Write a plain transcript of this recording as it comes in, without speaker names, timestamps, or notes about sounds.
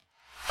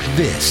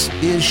This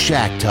is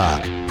Shack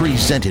Talk,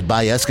 presented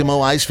by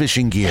Eskimo Ice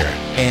Fishing Gear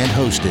and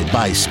hosted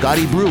by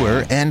Scotty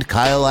Brewer and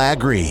Kyle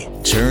Agri.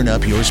 Turn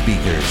up your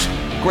speakers,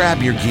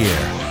 grab your gear,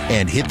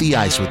 and hit the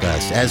ice with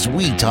us as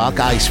we talk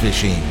ice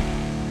fishing.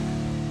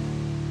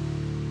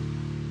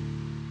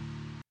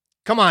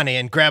 Come on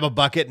in, grab a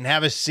bucket and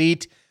have a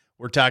seat.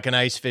 We're talking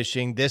ice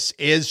fishing. This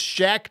is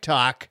Shack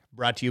Talk,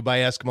 brought to you by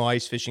Eskimo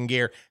Ice Fishing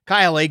Gear.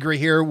 Kyle Agri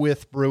here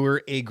with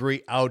Brewer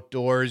Agri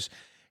Outdoors.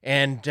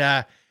 And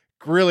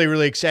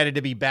really excited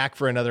to be back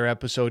for another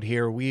episode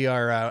here. We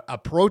are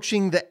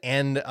approaching the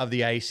end of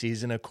the ice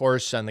season. Of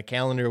course, on the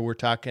calendar, we're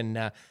talking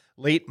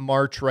late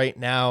March right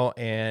now.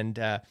 And,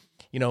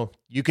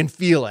 you can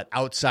feel it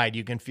outside.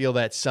 You can feel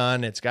that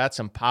sun. It's got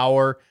some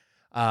power.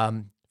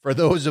 For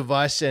those of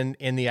us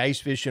in the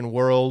ice fishing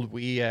world,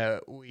 we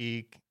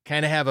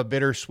kind of have a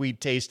bittersweet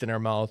taste in our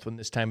mouth when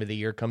this time of the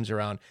year comes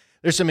around.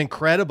 There's some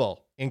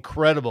incredible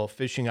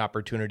fishing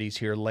opportunities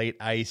here, late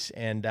ice,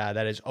 and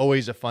that is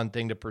always a fun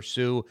thing to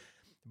pursue.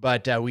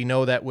 But we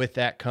know that with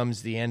that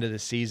comes the end of the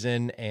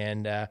season,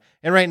 and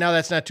right now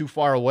that's not too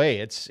far away.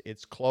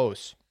 It's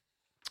close.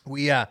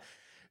 We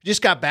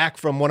just got back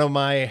from one of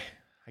my,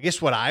 I guess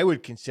what I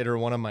would consider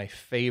one of my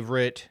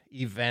favorite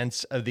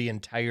events of the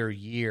entire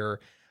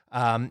year.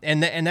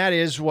 And that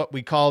is what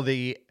we call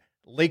the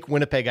Lake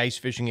Winnipeg Ice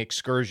Fishing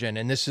Excursion.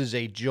 And this is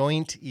a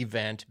joint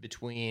event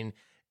between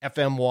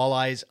FM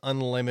Walleyes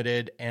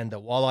Unlimited and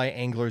the Walleye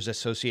Anglers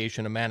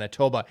Association of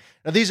Manitoba.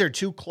 Now, these are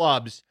two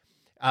clubs,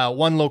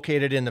 one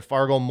located in the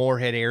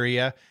Fargo-Moorhead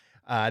area,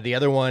 the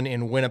other one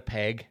in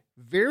Winnipeg.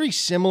 Very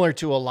similar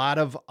to a lot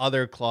of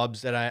other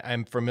clubs that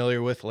I'm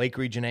familiar with, Lake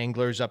Region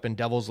Anglers up in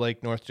Devil's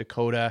Lake, North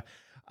Dakota.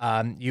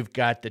 You've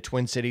got the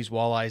Twin Cities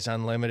Walleyes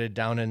Unlimited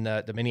down in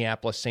the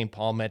Minneapolis-St.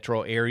 Paul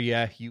metro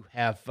area. You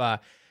have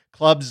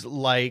clubs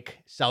like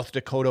South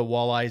Dakota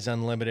Walleyes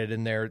Unlimited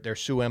in their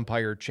Sioux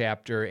Empire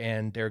chapter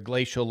and their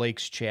Glacial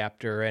Lakes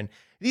chapter. And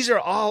these are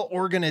all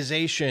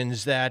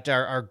organizations that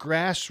are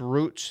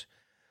grassroots,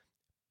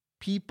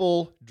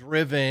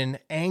 people-driven,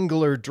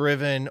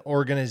 angler-driven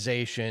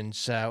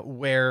organizations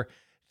where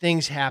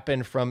things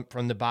happen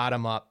from the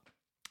bottom up.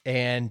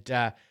 And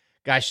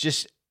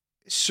just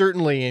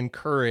certainly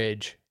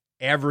encourage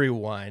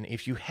everyone,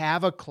 if you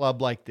have a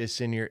club like this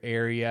in your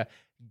area,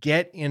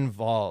 get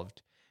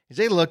involved. As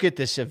I look at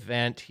this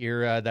event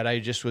here that I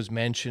just was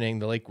mentioning,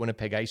 the Lake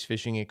Winnipeg Ice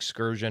Fishing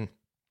Excursion,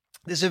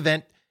 this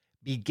event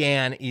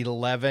began 10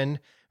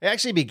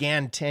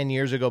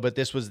 years ago, but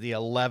this was the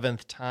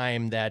 11th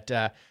time that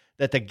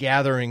the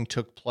gathering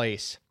took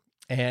place.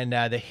 And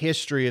the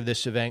history of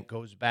this event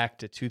goes back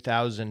to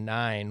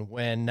 2009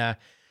 when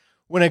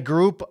a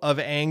group of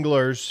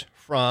anglers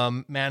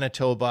from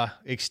Manitoba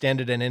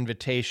extended an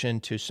invitation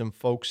to some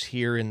folks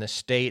here in the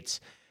States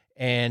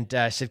and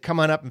said, come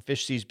on up and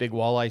fish these big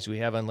walleyes we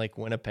have on Lake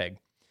Winnipeg.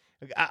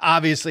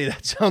 Obviously,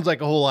 that sounds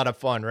like a whole lot of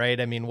fun, right?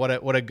 I mean, what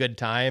a good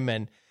time.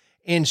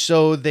 And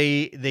so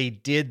they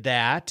did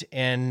that,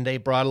 and they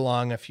brought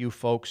along a few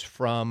folks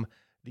from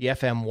the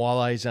FM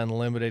Walleyes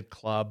Unlimited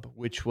Club,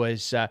 which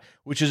is a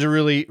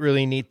really,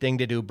 really neat thing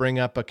to do. Bring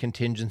up a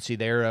contingency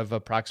there of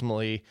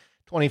approximately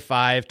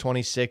 25,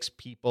 26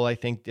 people, I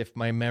think, if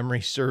my memory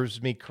serves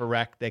me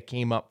correct, that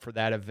came up for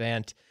that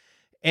event.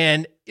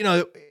 And,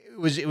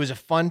 it was a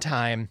fun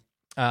time.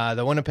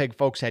 The Winnipeg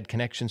folks had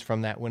connections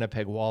from that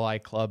Winnipeg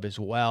Walleye Club as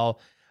well.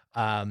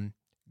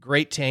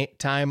 Great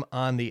time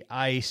on the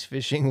ice.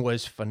 Fishing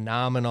was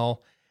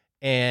phenomenal.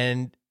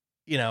 And,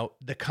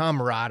 the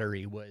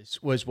camaraderie was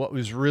what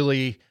was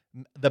really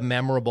the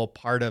memorable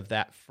part of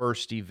that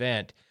first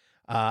event.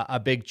 A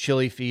big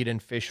chili feed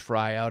and fish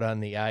fry out on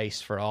the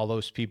ice for all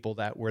those people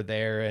that were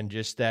there, and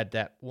just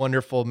that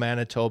wonderful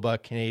Manitoba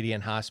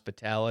Canadian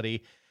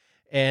hospitality.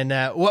 And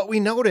what we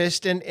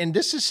noticed, and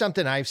this is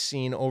something I've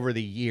seen over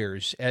the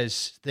years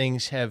as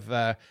things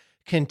have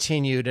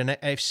continued, and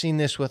I've seen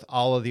this with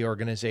all of the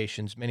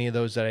organizations, many of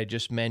those that I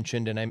just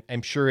mentioned, and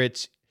I'm sure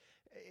it's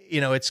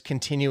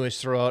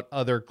continuous throughout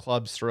other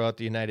clubs throughout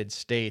the United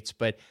States,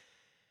 but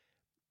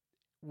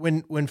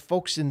when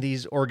folks in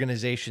these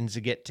organizations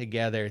get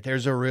together,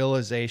 there's a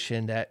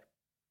realization that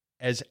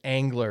as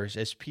anglers,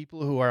 as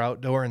people who are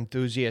outdoor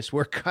enthusiasts,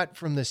 we're cut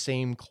from the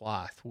same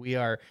cloth. We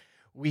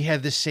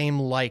have the same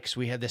likes,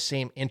 we have the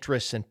same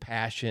interests and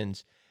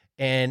passions,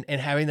 and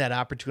having that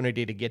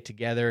opportunity to get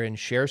together and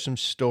share some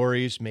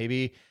stories,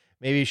 maybe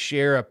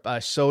share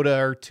a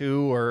soda or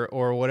two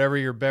or whatever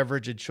your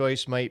beverage of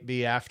choice might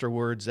be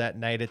afterwards that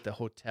night at the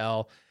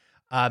hotel.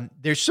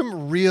 There's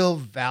some real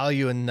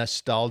value and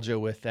nostalgia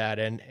with that.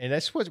 And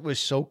that's what was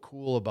so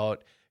cool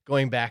about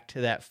going back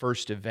to that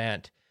first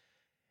event.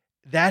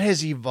 That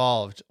has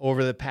evolved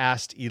over the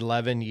past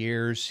 11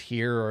 years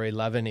here, or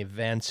 11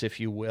 events, if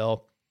you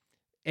will.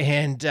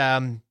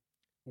 And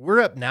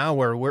we're up now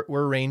where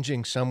we're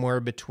ranging somewhere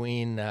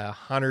between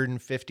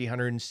 150,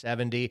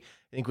 170.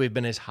 I think we've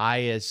been as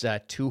high as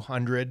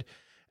 200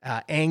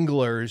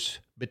 anglers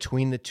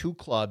between the two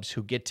clubs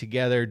who get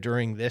together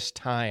during this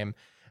time.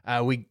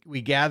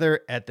 We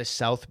gather at the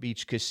South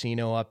Beach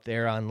Casino up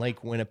there on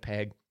Lake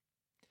Winnipeg.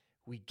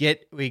 we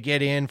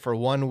get in for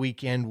one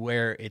weekend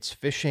where it's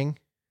fishing.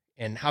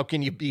 And how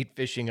can you beat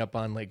fishing up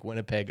on Lake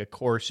Winnipeg? Of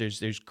course,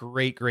 there's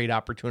great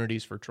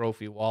opportunities for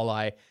trophy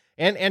walleye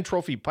and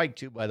trophy pike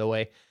too, by the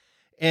way.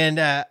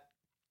 And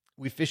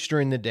we fish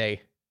during the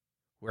day.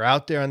 We're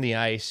out there on the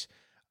ice,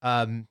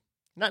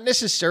 not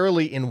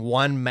necessarily in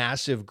one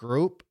massive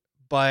group,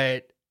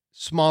 but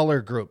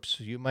smaller groups.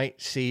 You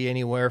might see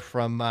anywhere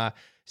from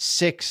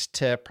 6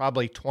 to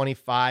probably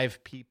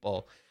 25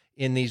 people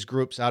in these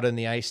groups out on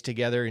the ice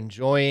together,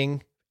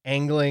 enjoying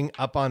angling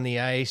up on the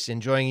ice,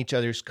 enjoying each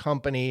other's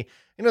company.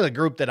 You know, the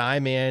group that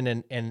I'm in,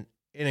 and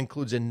it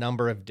includes a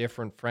number of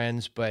different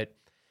friends, but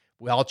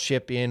we all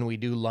chip in. We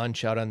do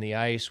lunch out on the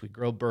ice. We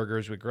grill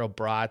burgers, we grill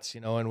brats,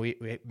 you know, and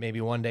we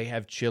maybe one day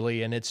have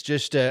chili, and it's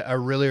just a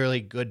really,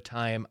 really good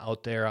time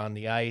out there on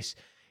the ice.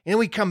 And then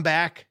we come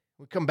back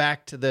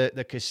to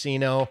the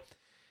casino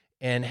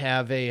and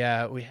have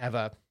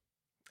a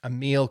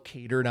meal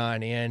catered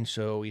on in.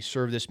 So we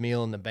serve this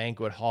meal in the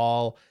banquet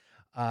hall.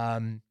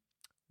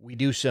 We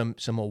do some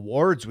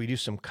awards. We do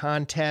some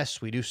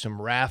contests. We do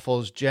some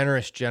raffles,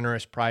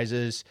 generous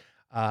prizes.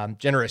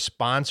 Generous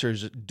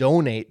sponsors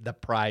donate the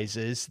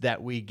prizes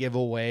that we give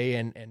away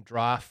and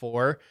draw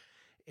for.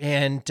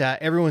 And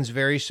everyone's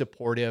very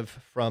supportive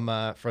from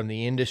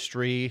the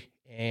industry,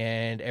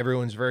 and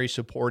everyone's very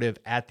supportive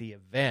at the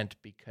event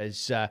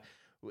because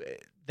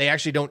they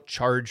actually don't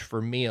charge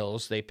for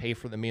meals. They pay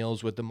for the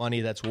meals with the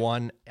money that's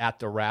won at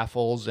the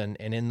raffles and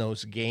in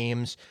those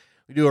games.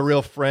 We do a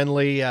real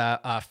friendly,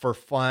 for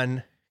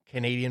fun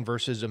Canadian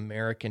versus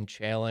American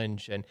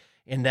challenge,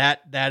 and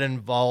that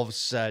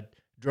involves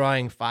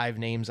drawing 5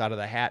 names out of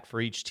the hat for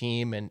each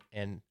team, and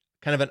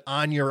kind of an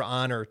on your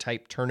honor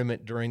type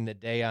tournament during the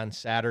day on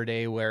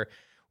Saturday, where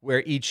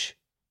each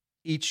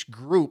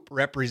group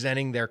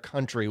representing their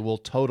country will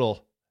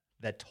total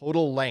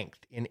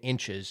length in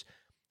inches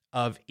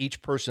of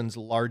each person's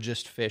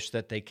largest fish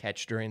that they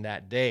catch during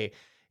that day,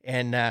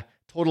 and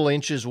total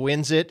inches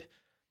wins it.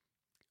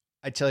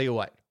 I tell you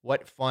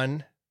what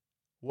fun,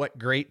 what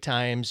great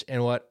times,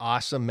 and what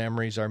awesome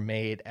memories are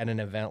made at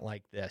an event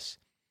like this.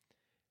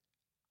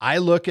 I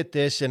look at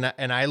this and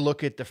I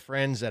look at the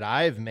friends that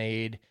I've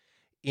made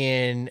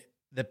in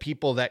the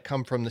people that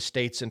come from the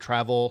States and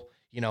travel,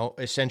 you know,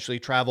 essentially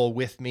travel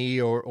with me,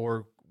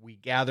 or we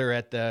gather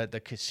at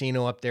the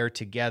casino up there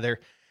together.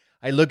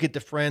 I look at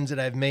the friends that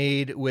I've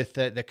made with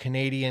the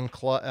Canadian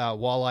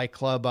Walleye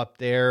Club up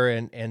there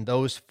and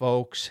those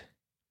folks.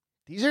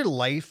 These are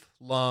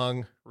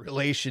lifelong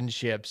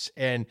relationships,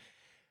 and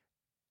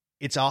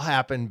it's all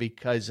happened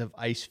because of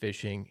ice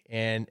fishing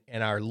and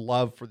our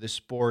love for the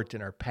sport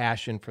and our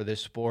passion for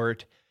this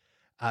sport.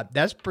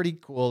 That's pretty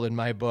cool in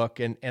my book,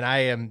 and I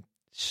am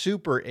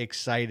super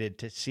excited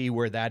to see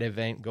where that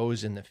event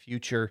goes in the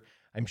future.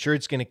 I'm sure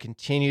it's going to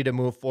continue to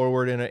move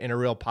forward in a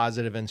real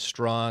positive and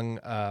strong,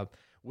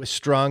 with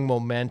strong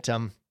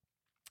momentum.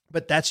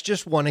 But that's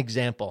just one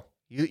example.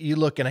 You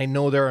look, and I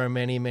know there are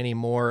many, many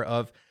more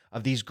of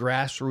these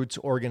grassroots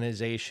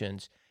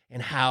organizations and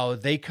how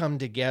they come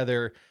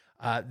together.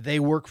 They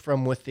work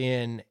from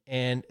within,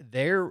 and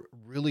they're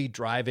really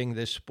driving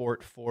this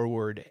sport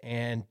forward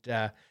and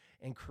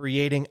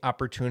creating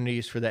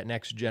opportunities for that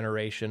next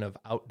generation of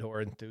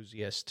outdoor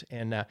enthusiasts.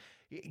 And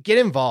get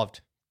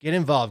involved,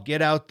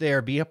 get out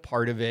there, be a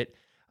part of it.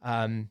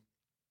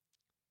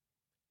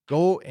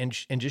 Go and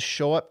just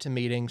show up to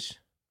meetings,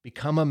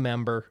 become a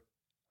member.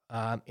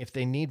 If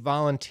they need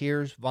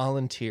volunteers,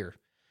 volunteer.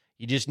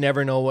 You just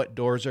never know what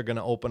doors are going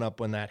to open up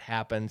when that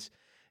happens.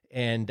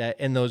 And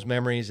those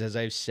memories, as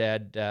I've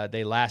said,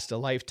 they last a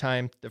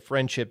lifetime. The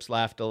friendships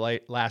last a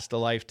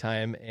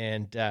lifetime,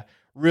 and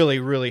really,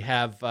 really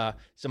have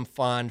some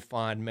fond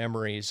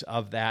memories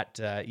of that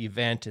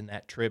event and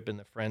that trip and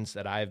the friends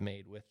that I've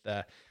made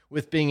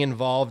with being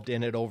involved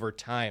in it over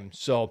time.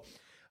 So,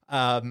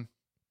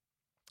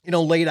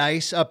 late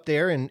ice up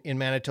there in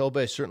Manitoba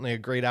is certainly a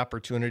great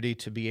opportunity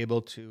to be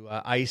able to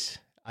ice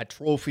a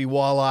trophy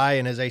walleye,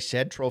 and as I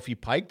said, trophy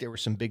pike. There were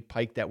some big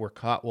pike that were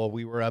caught while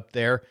we were up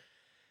there.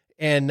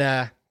 And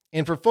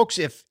for folks,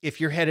 if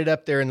you're headed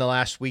up there in the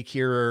last week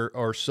here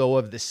or so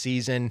of the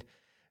season,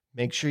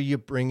 make sure you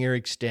bring your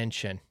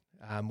extension.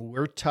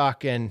 We're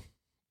talking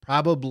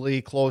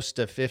probably close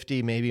to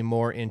 50, maybe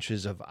more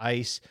inches of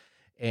ice.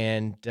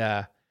 And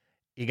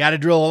you got to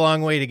drill a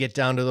long way to get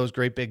down to those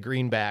great big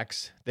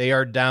greenbacks. They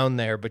are down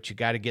there, but you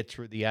got to get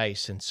through the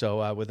ice. And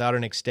so without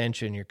an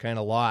extension, you're kind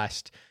of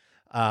lost.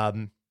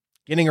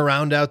 Getting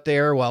around out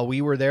there while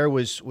we were there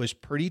was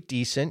pretty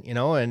decent,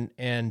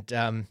 and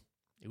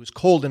it was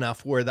cold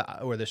enough where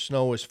the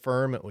snow was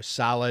firm, it was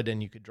solid,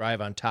 and you could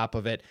drive on top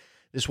of it.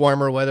 This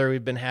warmer weather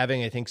we've been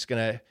having, I think, is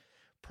going to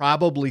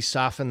probably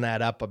soften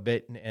that up a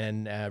bit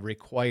and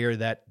require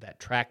that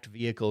tracked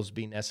vehicles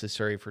be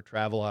necessary for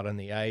travel out on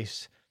the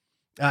ice.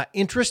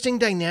 Interesting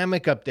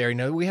dynamic up there.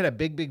 We had a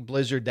big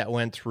blizzard that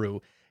went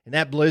through, and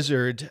that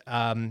blizzard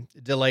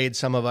delayed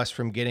some of us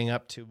from getting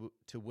up to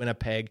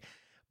Winnipeg.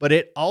 But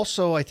it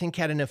also, I think,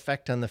 had an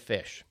effect on the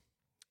fish.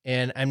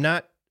 And I'm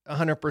not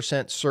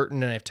 100%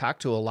 certain, and I've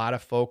talked to a lot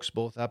of folks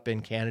both up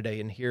in Canada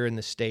and here in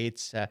the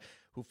States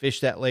who fish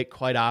that lake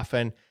quite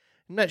often.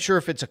 I'm not sure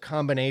if it's a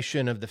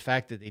combination of the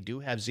fact that they do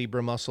have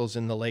zebra mussels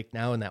in the lake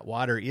now and that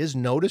water is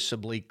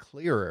noticeably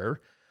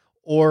clearer,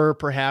 or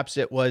perhaps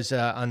it was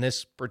on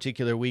this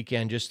particular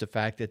weekend just the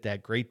fact that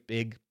that great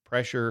big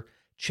pressure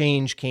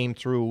change came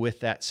through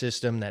with that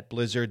system, that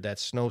blizzard, that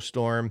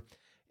snowstorm,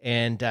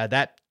 and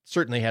that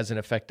certainly has an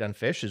effect on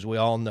fish, as we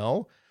all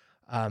know.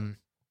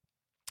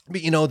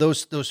 But, you know,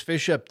 those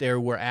fish up there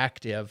were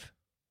active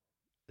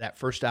that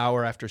first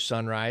hour after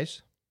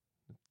sunrise,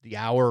 the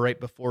hour right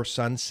before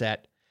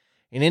sunset.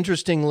 And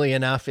interestingly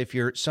enough, if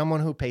you're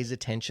someone who pays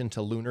attention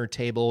to lunar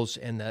tables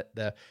and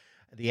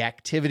the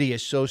activity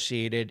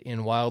associated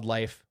in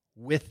wildlife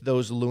with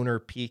those lunar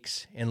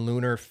peaks and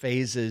lunar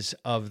phases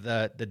of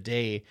the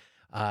day,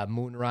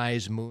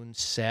 moonrise,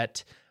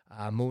 moonset,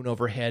 moon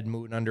overhead,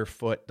 moon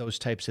underfoot, those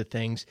types of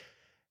things,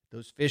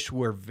 those fish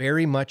were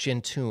very much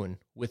in tune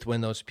with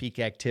when those peak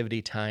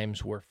activity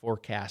times were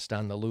forecast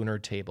on the lunar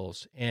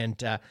tables. And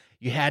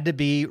you had to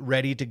be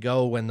ready to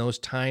go when those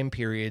time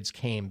periods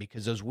came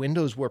because those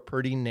windows were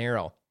pretty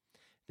narrow.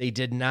 They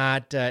did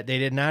not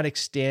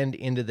extend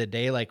into the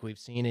day like we've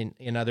seen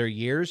in other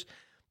years.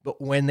 But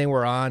when they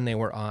were on,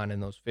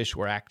 and those fish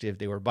were active.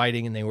 They were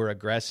biting and they were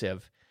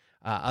aggressive.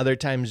 Other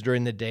times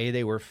during the day,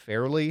 they were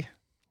fairly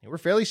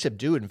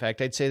subdued. In fact,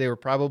 I'd say they were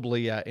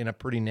probably in a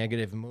pretty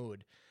negative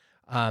mood.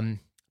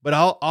 But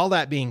all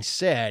that being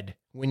said,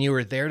 when you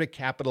were there to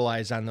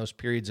capitalize on those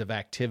periods of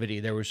activity,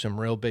 there were some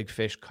real big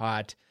fish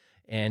caught,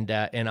 and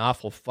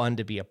awful fun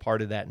to be a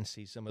part of that and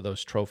see some of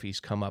those trophies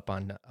come up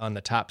on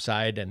the top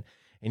side, and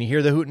you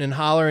hear the hooting and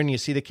hollering, you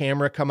see the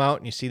camera come out,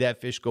 and you see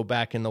that fish go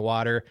back in the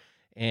water,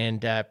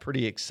 and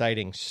pretty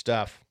exciting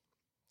stuff.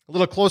 A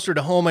little closer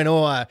to home, I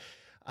know.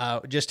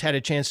 Just had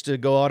a chance to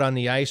go out on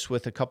the ice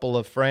with a couple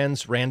of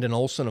friends, Randon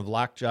Olson of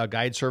Lockjaw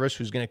Guide Service,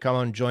 who's going to come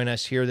on and join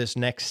us here this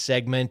next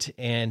segment,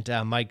 and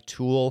Mike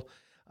Toole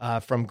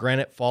from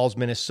Granite Falls,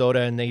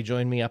 Minnesota, and they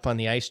joined me up on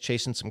the ice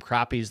chasing some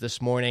crappies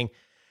this morning.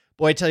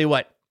 Boy, I tell you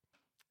what,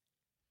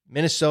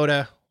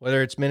 Minnesota,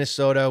 whether it's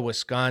Minnesota,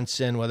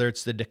 Wisconsin, whether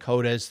it's the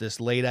Dakotas, this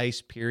late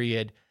ice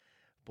period,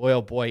 boy,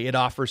 oh boy, it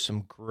offers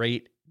some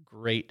great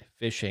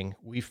fishing.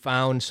 We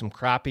found some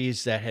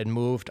crappies that had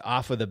moved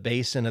off of the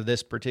basin of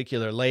this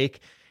particular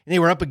lake, and they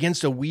were up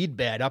against a weed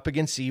bed, up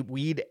against the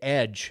weed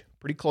edge,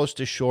 pretty close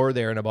to shore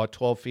there in about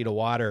 12 feet of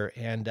water.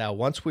 And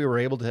once we were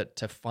able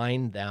to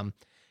find them,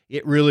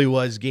 it really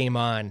was game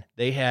on.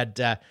 They had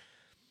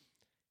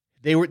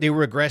they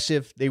were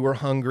aggressive, they were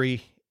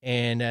hungry,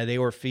 and they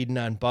were feeding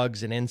on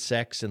bugs and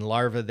insects and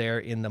larvae there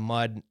in the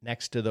mud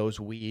next to those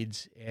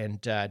weeds,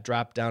 and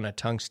dropped down a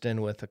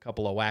tungsten with a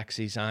couple of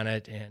waxies on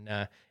it,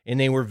 and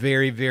they were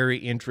very, very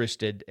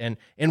interested. And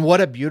what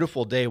a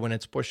beautiful day when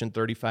it's pushing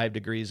 35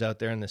 degrees out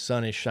there and the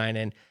sun is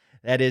shining.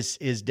 That is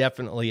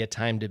definitely a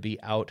time to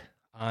be out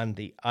on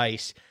the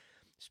ice.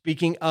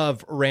 Speaking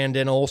of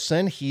Randon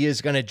Olson, he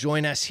is going to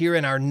join us here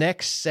in our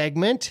next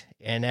segment,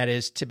 and that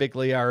is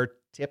typically our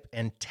tip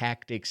and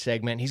tactic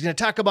segment. He's going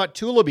to talk about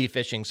tulipy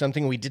fishing,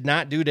 something we did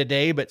not do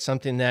today, but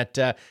something that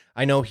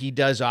I know he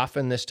does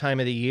often this time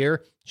of the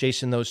year,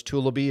 chasing those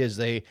tulipy as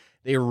they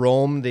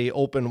roam the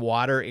open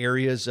water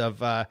areas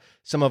of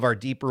some of our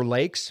deeper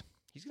lakes.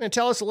 He's going to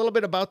tell us a little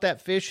bit about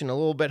that fish and a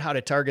little bit how to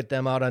target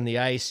them out on the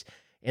ice.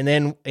 And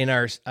then in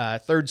our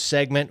third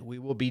segment, we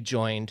will be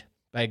joined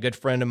by a good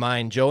friend of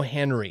mine, Joe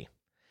Henry,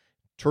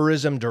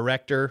 tourism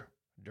director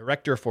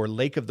for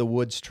Lake of the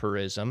Woods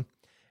Tourism.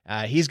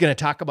 He's going to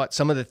talk about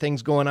some of the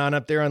things going on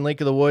up there on Lake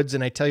of the Woods,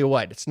 and I tell you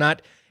what, it's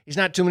not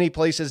too many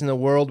places in the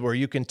world where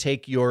you can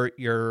take your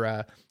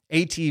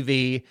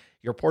ATV,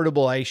 your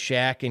portable ice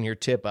shack, and your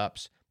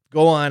tip-ups,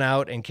 go on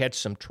out and catch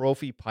some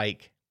trophy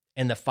pike,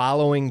 and the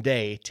following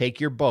day,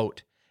 take your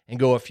boat and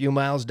go a few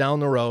miles down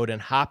the road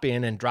and hop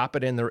in and drop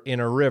it in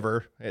a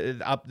river,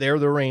 up there,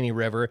 the Rainy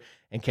River,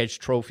 and catch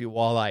trophy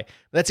walleye.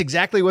 That's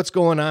exactly what's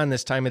going on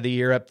this time of the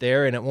year up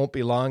there, and it won't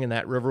be long, and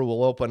that river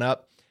will open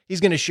up. He's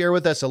going to share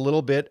with us a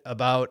little bit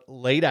about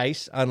late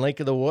ice on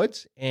Lake of the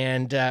Woods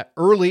and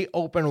early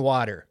open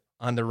water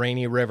on the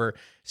Rainy River.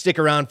 Stick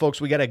around, folks.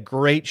 We got a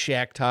great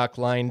Shack Talk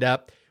lined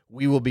up.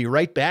 We will be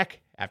right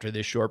back after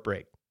this short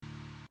break.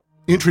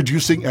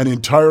 Introducing an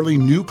entirely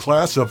new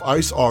class of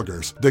ice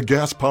augers, the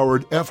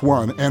gas-powered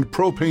F1 and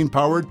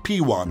propane-powered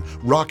P1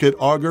 rocket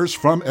augers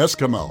from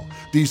Eskimo.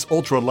 These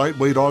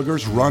ultra-lightweight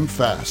augers run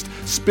fast,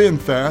 spin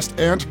fast,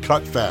 and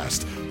cut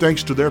fast,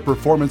 thanks to their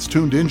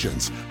performance-tuned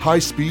engines,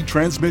 high-speed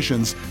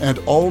transmissions, and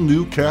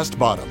all-new cast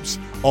bottoms.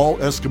 All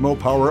Eskimo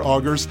Power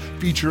augers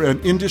feature an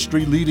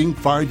industry-leading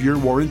 5-year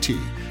warranty.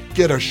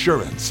 Get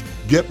assurance.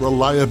 Get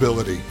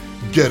reliability.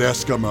 Get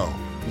Eskimo.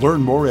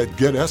 Learn more at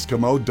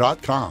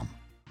geteskimo.com.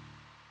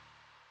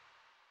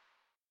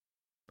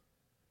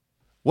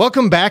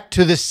 Welcome back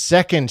to the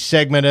second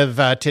segment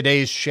of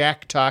today's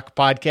Shack Talk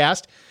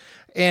podcast.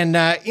 And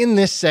in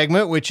this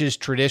segment, which is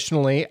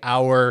traditionally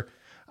our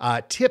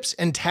tips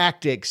and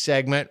tactics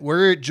segment.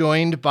 We're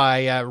joined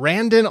by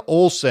Randon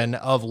Olson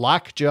of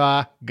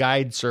Lockjaw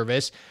Guide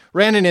Service.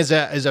 Randon is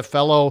a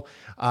fellow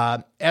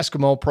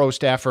Eskimo pro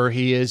staffer.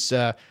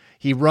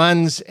 He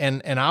runs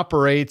and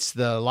operates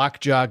the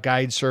Lockjaw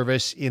Guide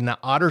Service in the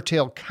Otter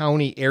Tail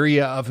County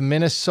area of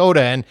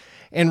Minnesota.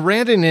 And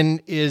Randon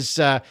is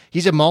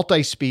he's a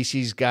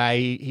multi-species guy.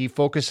 He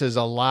focuses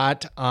a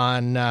lot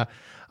on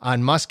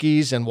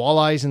muskies and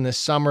walleyes in the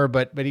summer,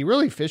 but he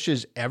really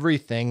fishes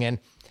everything. And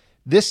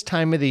this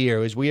time of the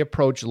year, as we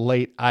approach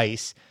late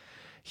ice,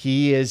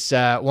 he is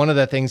one of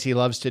the things he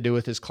loves to do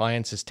with his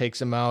clients is takes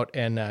them out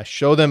and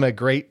show them a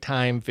great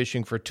time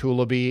fishing for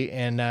tulipy.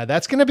 And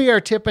that's going to be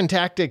our tip and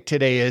tactic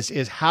today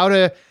is how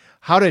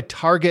to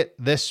target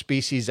this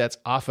species that's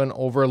often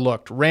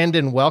overlooked.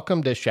 Randon,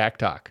 welcome to Shack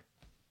Talk.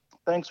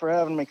 Thanks for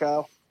having me,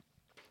 Kyle.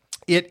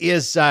 It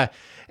is,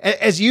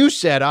 as you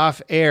said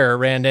off air,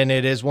 Randon,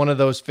 it is one of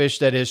those fish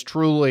that is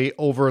truly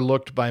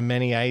overlooked by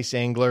many ice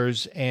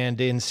anglers.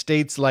 And in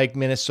states like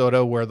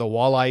Minnesota, where the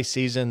walleye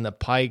season, the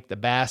pike, the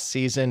bass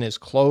season is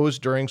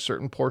closed during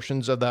certain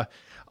portions of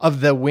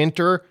the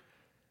winter,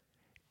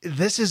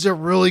 this is a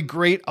really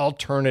great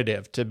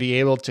alternative to be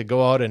able to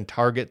go out and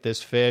target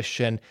this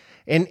fish. And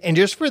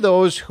just for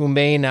those who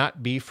may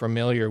not be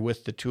familiar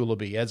with the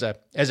tulipy as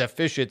a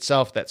fish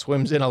itself that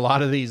swims in a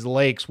lot of these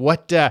lakes,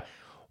 what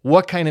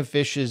kind of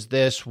fish is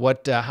this?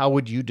 How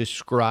would you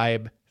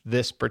describe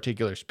this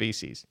particular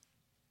species?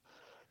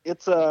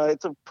 It's a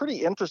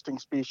pretty interesting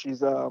species.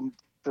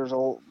 There's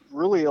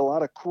really a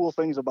lot of cool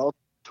things about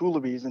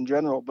tulipys in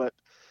general, but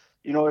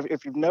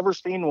if you've never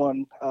seen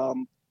one,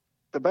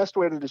 the best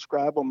way to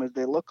describe them is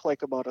they look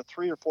like about a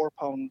 3 or 4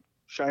 pound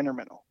shiner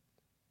minnow.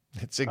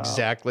 It's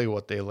exactly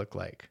what they look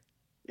like.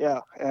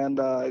 Yeah, and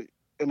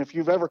if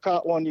you've ever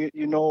caught one,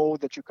 you know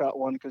that you caught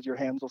one because your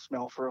hands will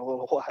smell for a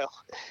little while.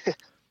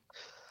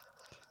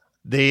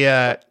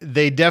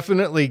 They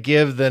definitely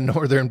give the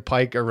northern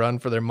pike a run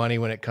for their money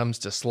when it comes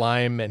to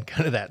slime and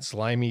kind of that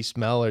slimy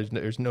smell.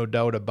 There's no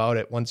doubt about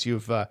it. Once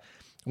you've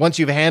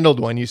handled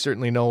one, you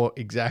certainly know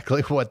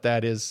exactly what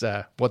that is,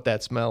 what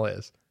that smell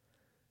is.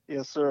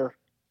 Yes, sir.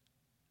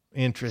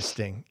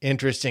 Interesting.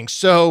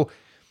 So,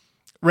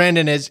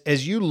 Randon,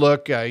 as you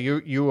look,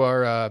 you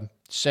are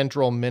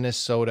central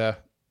Minnesota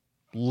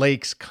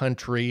lakes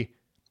country.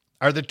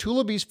 Are the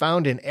tulipys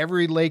found in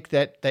every lake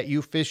that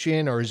you fish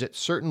in, or is it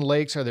certain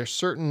lakes? Are there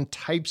certain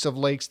types of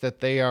lakes that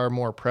they are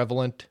more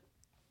prevalent?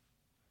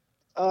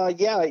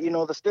 Yeah,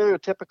 the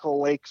stereotypical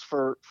lakes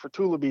for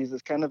tulipys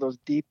is kind of those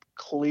deep,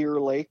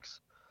 clear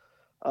lakes.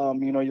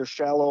 Your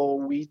shallow,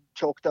 weed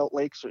choked out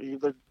lakes,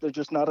 there's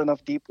just not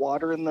enough deep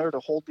water in there to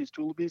hold these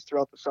tulipys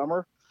throughout the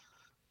summer.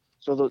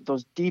 So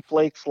those deep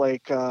lakes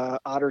like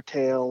Otter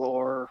Tail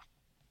or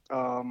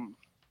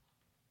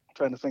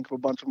trying to think of a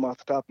bunch of them off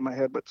the top of my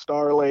head, but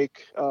Star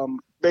Lake,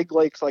 big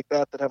lakes like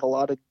that have a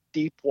lot of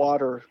deep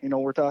water.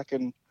 We're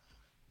talking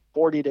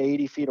 40 to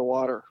 80 feet of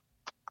water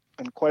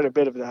and quite a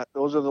bit of that.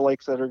 Those are the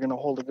lakes that are going to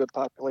hold a good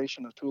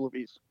population of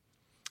tulipys.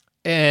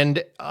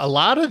 And a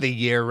lot of the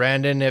year,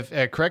 Randon,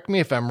 correct me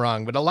if I'm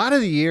wrong, but a lot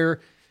of the year,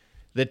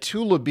 the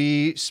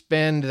tulipy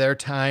spend their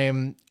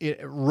time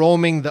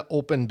roaming the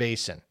open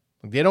basin.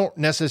 They don't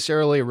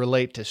necessarily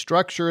relate to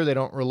structure. They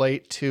don't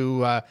relate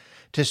to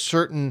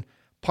certain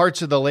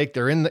parts of the lake.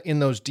 They're in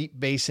those deep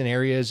basin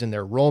areas and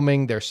they're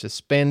roaming. They're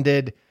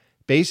suspended,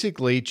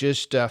 basically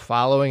just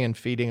following and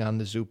feeding on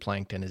the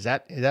zooplankton. Is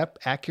that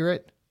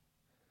accurate?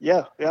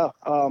 Yeah.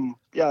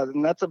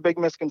 And that's a big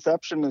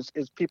misconception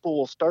is people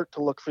will start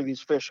to look for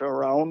these fish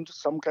around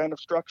some kind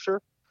of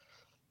structure.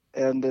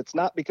 And it's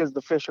not because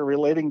the fish are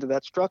relating to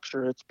that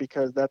structure. It's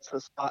because that's the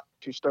spot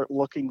to start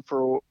looking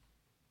for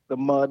the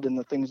mud and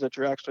the things that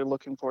you're actually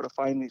looking for to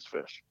find these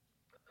fish.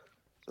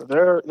 So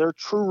they're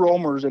true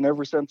roamers in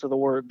every sense of the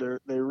word.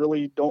 They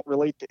really don't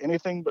relate to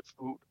anything but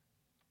food.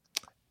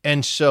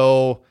 And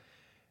so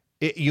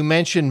you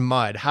mentioned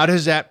mud. How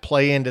does that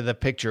play into the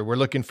picture? We're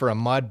looking for a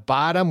mud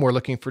bottom. We're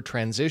looking for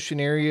transition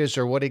areas,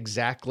 or what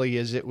exactly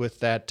is it with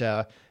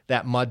that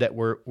mud that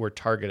we're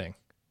targeting?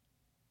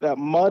 That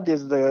mud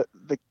is the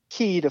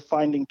key to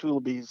finding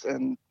tulipys,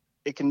 and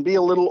it can be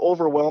a little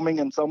overwhelming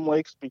in some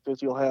lakes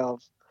because you'll have,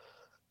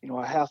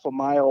 a half a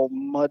mile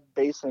mud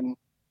basin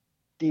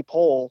deep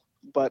hole,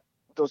 but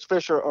those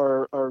fish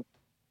are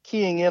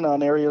keying in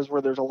on areas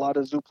where there's a lot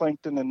of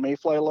zooplankton and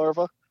mayfly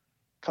larvae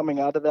coming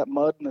out of that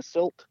mud and the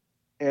silt.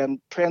 And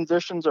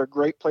transitions are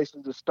great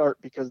places to start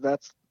because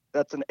that's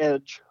an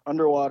edge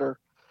underwater.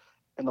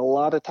 And a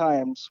lot of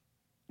times,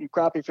 you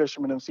crappie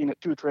fishermen have seen it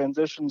too,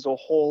 transitions will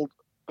hold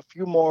a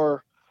few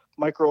more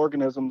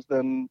microorganisms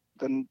than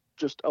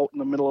just out in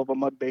the middle of a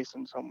mud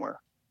basin somewhere.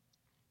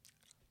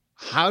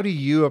 How do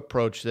you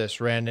approach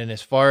this, Randon,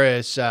 as far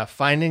as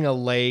finding a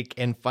lake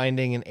and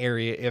finding an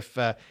area?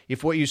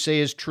 If what you say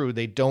is true,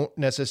 they don't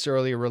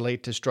necessarily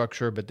relate to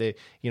structure, but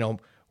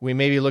we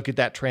maybe look at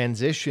that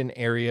transition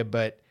area,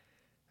 but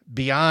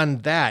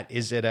beyond that,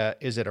 is it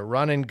a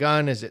run and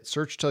gun? Is it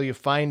search till you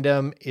find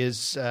them?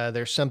 Is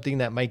there something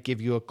that might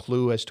give you a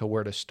clue as to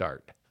where to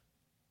start?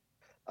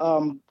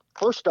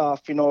 first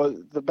off,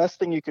 the best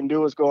thing you can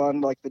do is go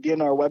on like the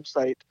DNR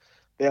website.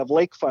 They have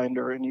Lake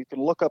Finder, and you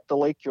can look up the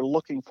lake you're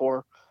looking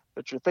for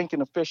that you're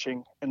thinking of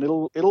fishing, and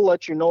it'll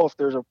let you know if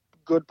there's a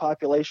good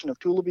population of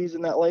tulibies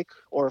in that lake,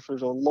 or if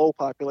there's a low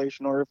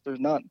population, or if there's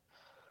none.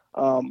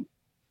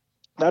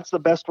 That's the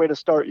best way to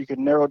start. You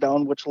can narrow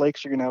down which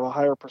lakes you're going to have a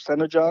higher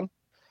percentage on.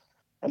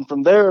 And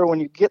from there, when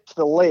you get to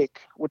the lake,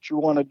 what you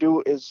want to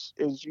do is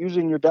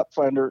using your depth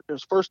finder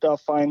is first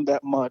off find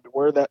that mud,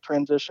 where that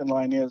transition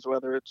line is,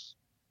 whether it's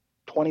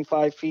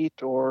 25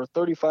 feet or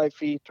 35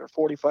 feet or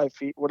 45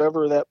 feet,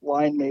 whatever that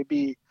line may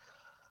be.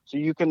 So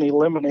you can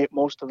eliminate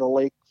most of the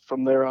lake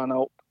from there on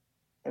out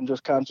and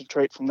just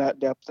concentrate from that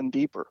depth and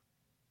deeper.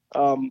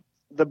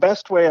 The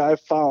best way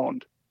I've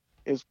found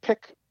is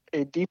pick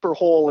a deeper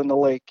hole in the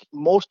lake.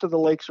 Most of the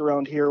lakes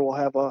around here will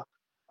have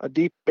a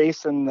deep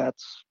basin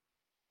that's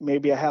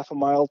maybe a half a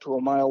mile to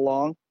a mile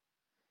long,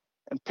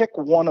 and pick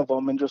one of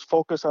them and just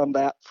focus on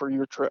that for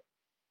your trip.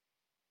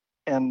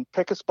 And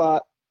pick a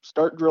spot,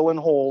 start drilling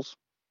holes,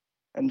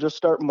 and just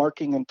start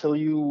marking until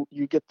you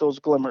get those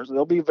glimmers.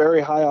 They'll be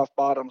very high off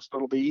bottom, so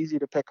it'll be easy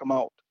to pick them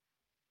out.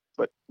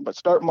 But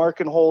start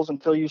marking holes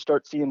until you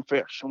start seeing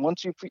fish. And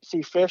once you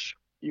see fish,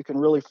 you can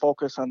really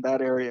focus on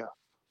that area.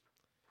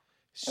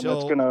 So and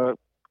that's gonna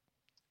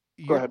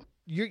go ahead.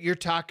 You're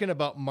talking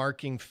about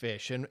marking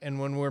fish, and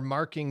when we're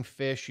marking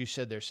fish, you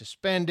said they're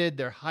suspended,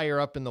 they're higher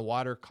up in the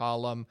water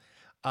column.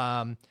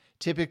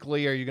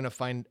 Typically, are you going to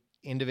find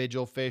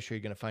individual fish? Are you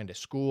going to find a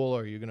school?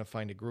 Or are you going to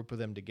find a group of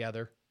them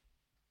together?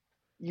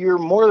 You're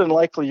more than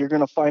likely you're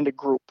going to find a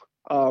group.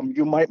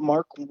 You might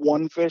mark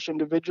one fish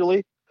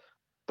individually,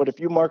 but if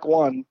you mark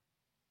one,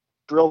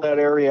 drill that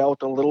area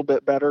out a little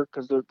bit better,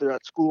 because that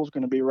school is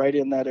going to be right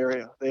in that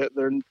area.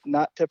 They're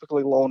not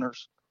typically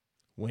loners.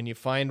 When you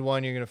find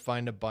one, you're going to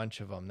find a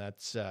bunch of them.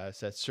 That's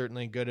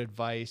certainly good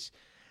advice.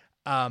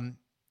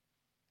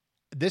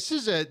 This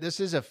is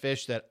a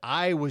fish that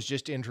I was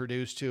just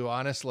introduced to,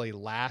 honestly,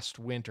 last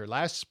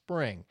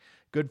spring.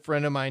 Good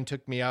friend of mine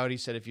took me out. He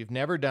said, if you've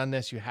never done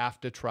this, you have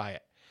to try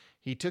it.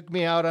 He took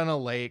me out on a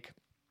lake.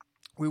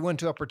 We went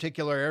to a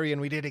particular area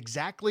and we did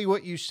exactly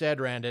what you said,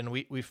 Randon.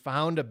 We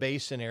found a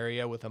basin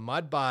area with a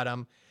mud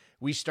bottom.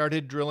 We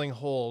started drilling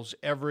holes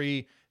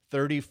every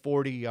 30,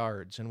 40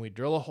 yards, and we'd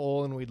drill a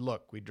hole and we'd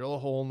look. We'd drill a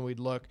hole and we'd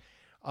look.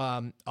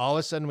 All of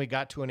a sudden we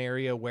got to an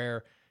area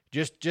where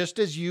just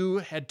as you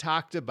had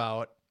talked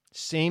about,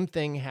 same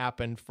thing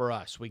happened for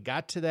us. We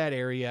got to that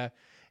area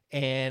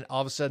and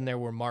all of a sudden there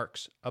were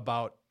marks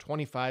about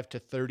 25 to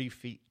 30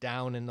 feet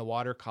down in the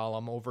water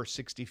column, over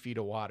 60 feet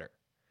of water.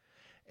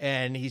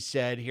 And he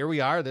said, here we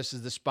are. This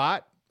is the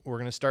spot. We're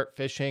going to start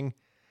fishing.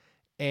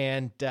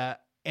 And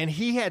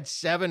he had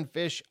 7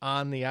 fish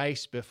on the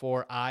ice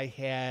before I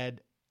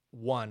had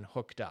one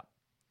hooked up.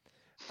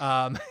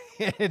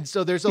 And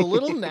so there's a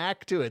little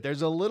knack to it.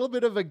 There's a little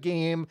bit of a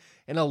game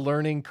and a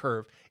learning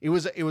curve. It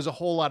was a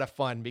whole lot of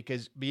fun,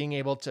 because being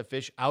able to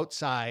fish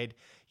outside,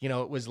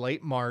 it was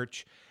late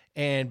March,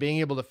 and being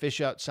able to fish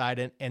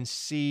outside and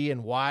see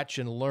and watch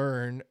and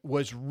learn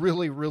was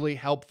really, really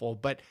helpful.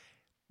 But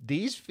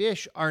these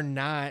fish are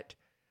not,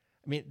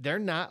 they're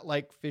not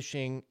like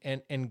fishing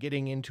and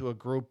getting into a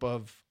group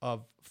of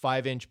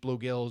 5-inch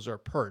bluegills or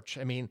perch.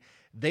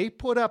 They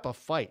put up a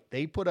fight.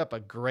 They put up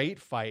a great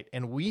fight,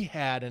 and we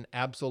had an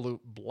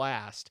absolute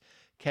blast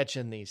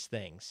catching these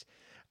things.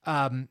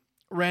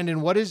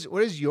 Randon, what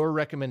is your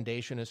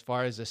recommendation as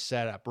far as a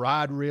setup?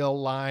 Rod, reel,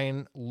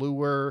 line,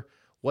 lure?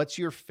 What's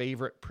your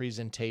favorite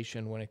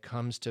presentation when it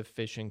comes to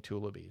fishing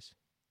tulibies?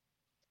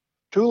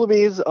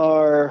 Tulibies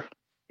are,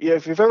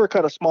 if you've ever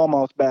caught a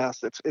smallmouth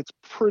bass, it's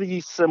pretty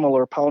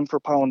similar, pound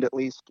for pound at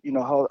least,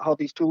 how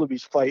these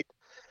tulibies fight.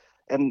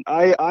 And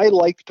I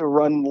like to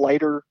run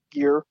lighter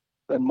gear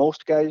than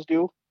most guys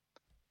do.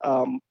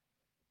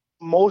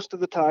 Most of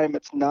the time,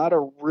 it's not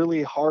a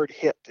really hard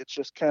hit. It's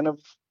just kind of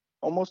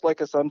almost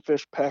like a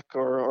sunfish peck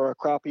or a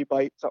crappie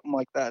bite, something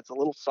like that. It's a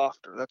little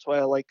softer. That's why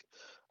I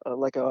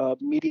like a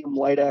medium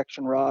light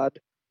action rod,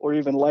 or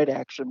even light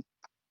action.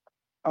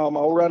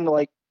 I'll run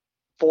like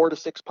 4 to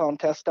 6 pound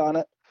test on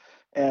it,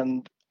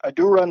 and I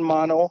do run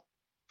mono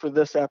for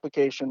this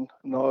application.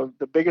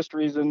 The biggest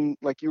reason,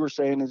 like you were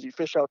saying, is you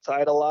fish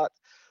outside a lot,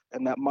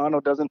 and that mono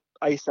doesn't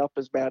ice up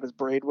as bad as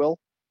braid will.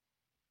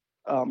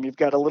 You've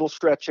got a little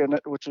stretch in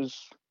it, which is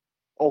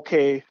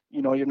okay.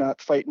 You're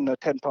not fighting a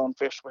 10-pound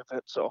fish with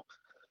it, so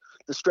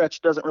the stretch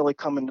doesn't really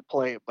come into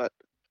play. But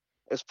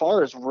as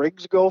far as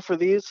rigs go for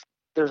these,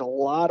 there's a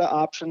lot of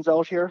options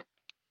out here.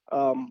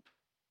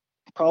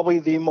 Probably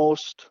the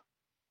most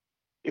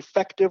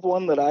effective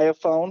one that I have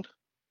found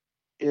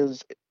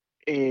is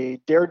a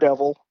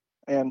Daredevil,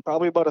 and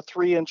probably about a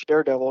 3-inch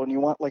Daredevil, and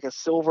you want like a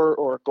silver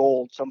or a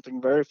gold,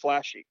 something very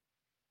flashy.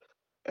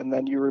 And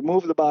then you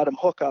remove the bottom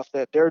hook off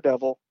that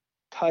Daredevil,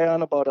 tie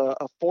on about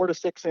a 4 to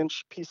 6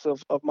 inch piece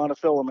of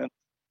monofilament,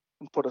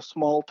 and put a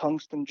small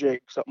tungsten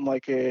jig, something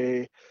like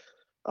a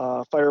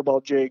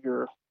fireball jig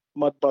or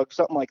mud bug,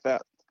 something like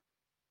that.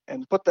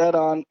 And put that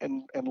on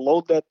and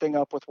load that thing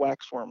up with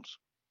wax worms,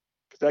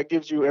 because that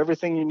gives you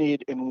everything you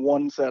need in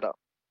one setup.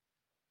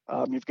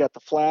 You've got the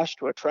flash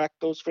to attract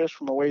those fish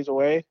from a ways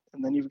away,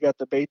 and then you've got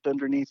the bait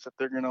underneath that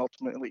they're going to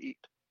ultimately eat.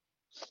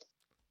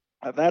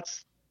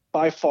 That's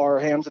by far,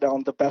 hands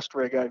down, the best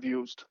rig I've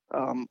used.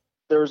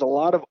 There's a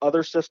lot of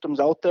other systems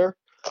out there.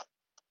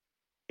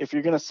 If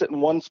you're going to sit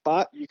in one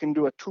spot, you can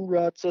do a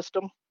 2-rod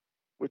system,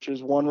 which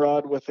is one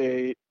rod with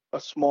a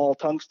small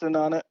tungsten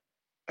on it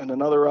and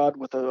another rod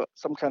with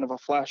some kind of a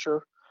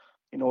flasher,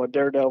 a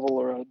Daredevil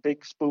or a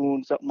big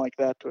spoon, something like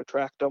that to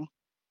attract them.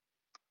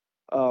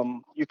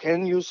 You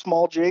can use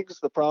small jigs.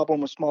 The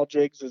problem with small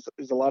jigs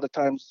is a lot of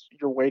times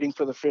you're waiting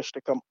for the fish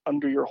to come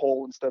under your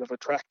hole instead of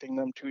attracting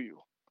them to you.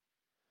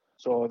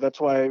 So that's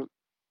why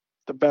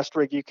the best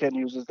rig you can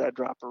use is that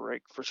dropper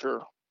rig for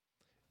sure.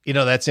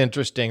 That's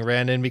interesting,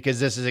 Randon, because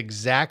this is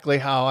exactly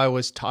how I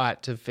was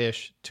taught to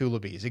fish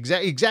tulipies.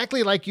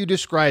 Exactly like you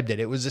described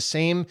it. It was the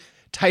same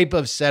type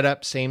of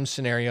setup, same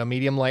scenario,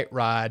 medium light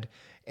rod,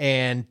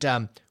 and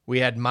we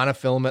had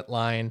monofilament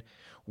line.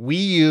 We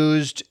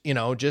used,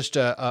 just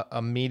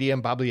a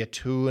medium, probably a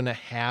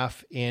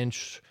 2.5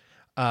 inch,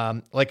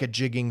 like a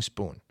jigging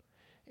spoon.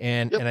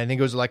 And I think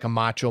it was like a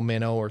macho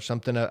minnow or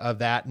something of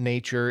that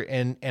nature,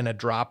 and a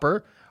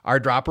dropper. Our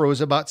dropper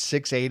was about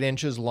 6-8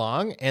 inches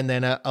long, and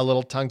then a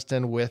little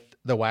tungsten with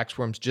the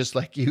waxworms, just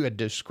like you had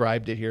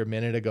described it here a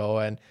minute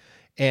ago.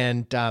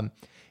 And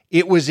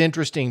it was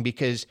interesting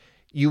because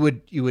you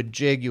would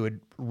jig, you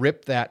would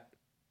rip that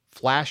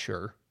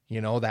flasher,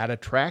 that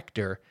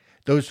attractor.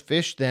 Those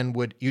fish then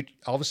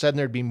all of a sudden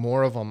there'd be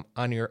more of them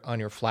on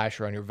your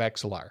flasher, on your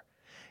Vexilar.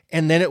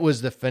 And then it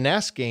was the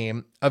finesse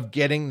game of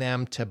getting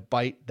them to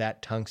bite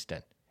that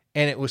tungsten.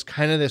 And it was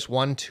kind of this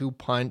 1-2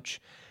 punch.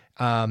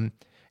 And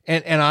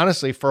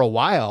honestly, for a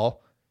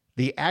while,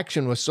 the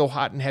action was so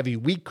hot and heavy,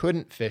 we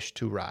couldn't fish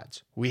 2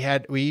 rods. We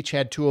each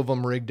had 2 of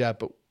them rigged up,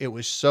 but it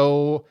was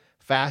so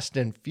fast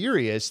and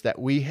furious that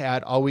we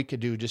had all we could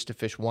do just to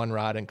fish 1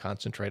 rod and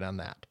concentrate on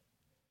that.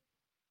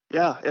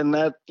 Yeah. And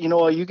that,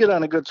 you get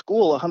on a good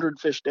school, 100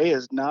 fish day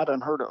is not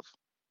unheard of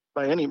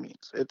by any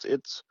means.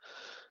 It's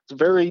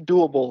very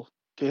doable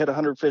to hit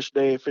 100 fish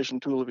day fishing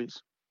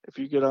tulipies if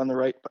you get on the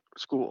right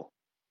school.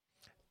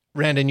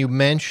 Randon, you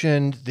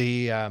mentioned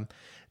the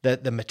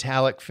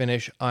metallic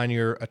finish on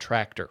your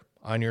attractor,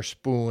 on your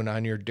spoon,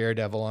 on your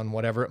Daredevil, on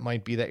whatever it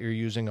might be that you're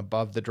using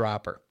above the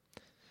dropper.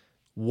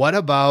 What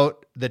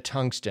about the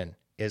tungsten?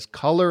 Is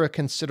color a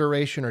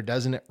consideration, or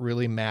doesn't it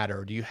really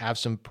matter? Do you have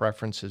some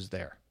preferences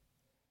there?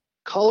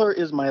 Color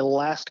is my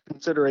last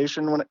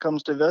consideration when it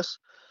comes to this,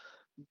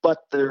 but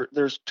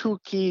there's 2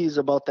 keys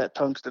about that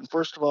tungsten.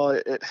 First of all,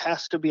 it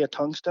has to be a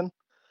tungsten,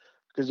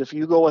 because if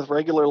you go with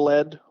regular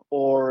lead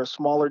or a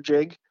smaller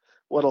jig,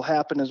 what'll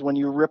happen is when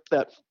you rip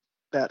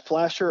that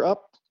flasher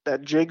up,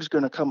 that jig's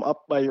going to come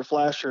up by your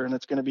flasher and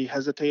it's going to be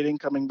hesitating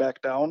coming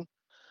back down.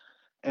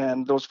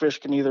 And those fish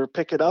can either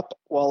pick it up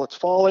while it's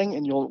falling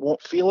and you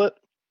won't feel it,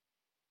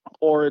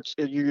 or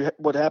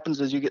what happens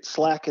is you get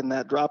slack in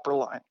that dropper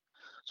line.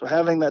 So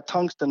having that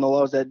tungsten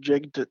allows that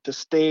jig to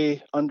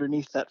stay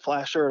underneath that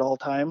flasher at all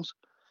times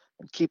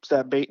and keeps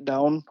that bait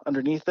down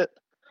underneath it.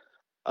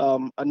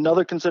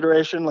 Another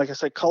consideration, like I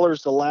said, color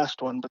is the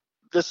last one, but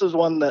this is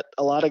one that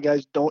a lot of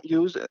guys don't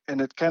use, and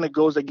it kind of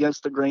goes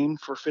against the grain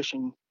for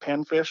fishing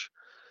panfish,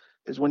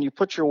 is when you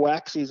put your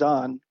waxies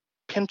on,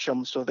 pinch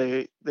them so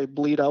they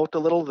bleed out a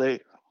little, they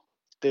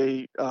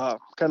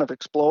kind of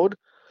explode.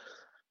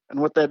 And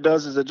what that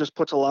does is it just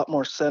puts a lot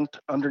more scent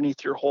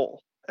underneath your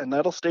hole, and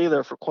that'll stay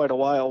there for quite a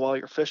while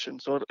you're fishing.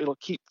 So it'll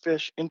keep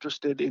fish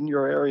interested in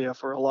your area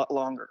for a lot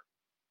longer.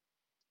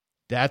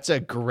 That's a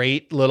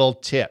great little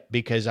tip,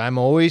 because I'm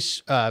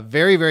always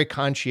very, very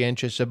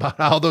conscientious about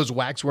how those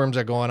waxworms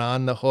are going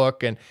on the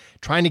hook and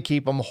trying to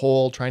keep them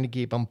whole, trying to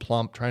keep them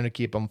plump, trying to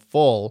keep them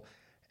full.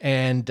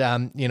 And,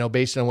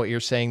 based on what you're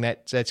saying,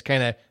 that's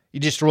kind of, you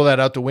just throw that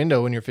out the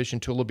window when you're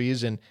fishing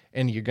tulipies,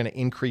 and you're going to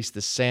increase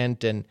the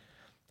scent. And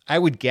I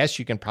would guess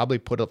you can probably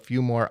put a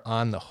few more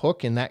on the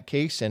hook in that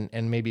case, and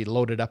maybe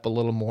load it up a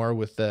little more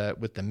with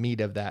the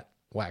meat of that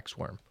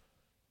waxworm.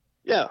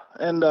 Yeah,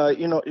 and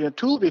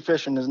tulipy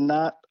fishing is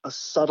not a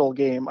subtle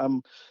game.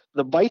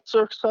 The bites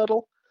are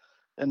subtle,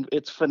 and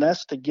it's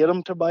finesse to get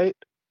them to bite.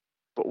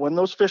 But when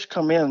those fish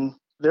come in,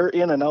 they're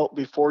in and out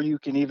before you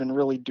can even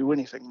really do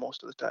anything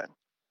most of the time.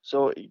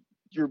 So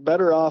you're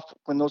better off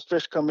when those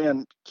fish come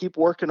in, keep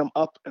working them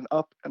up and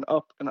up and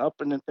up and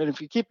up. And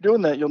if you keep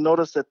doing that, you'll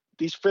notice that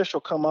these fish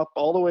will come up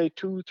all the way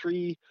 2,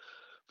 3,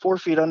 4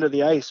 feet under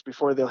the ice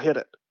before they'll hit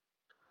it.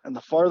 And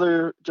the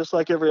farther, just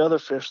like every other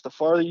fish, the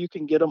farther you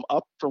can get them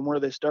up from where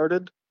they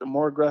started, the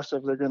more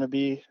aggressive they're going to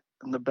be,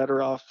 and the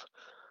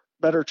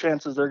better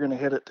chances they're going to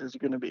hit it is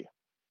going to be.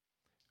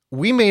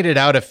 We made it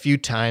out a few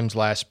times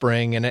last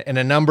spring in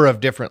a number of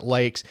different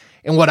lakes.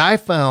 And what I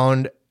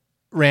found,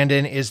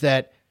 Randon, is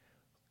that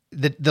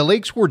the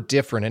lakes were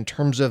different in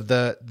terms of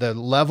the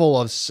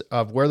level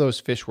of where those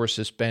fish were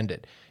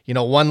suspended.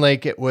 One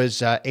lake, it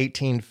was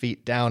 18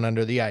 feet down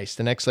under the ice.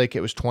 The next lake,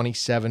 it was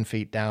 27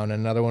 feet down.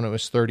 Another one, it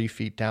was 30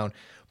 feet down.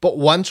 But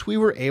once we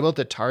were able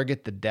to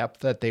target the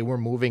depth that they were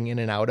moving in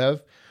and out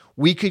of,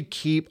 we could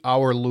keep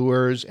our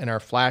lures and our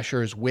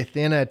flashers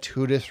within a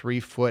 2 to 3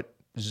 foot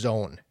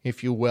zone,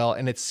 if you will.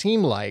 And it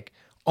seemed like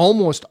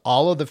almost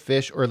all of the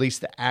fish, or at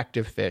least the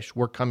active fish,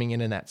 were coming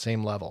in that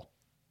same level.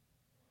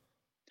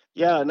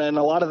 Yeah, and then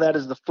a lot of that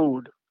is the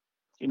food.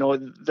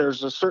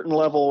 There's a certain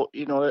level,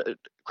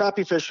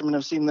 crappie fishermen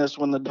have seen this.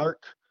 When the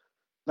dark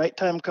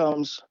nighttime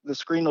comes, the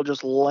screen will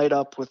just light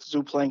up with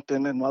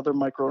zooplankton and other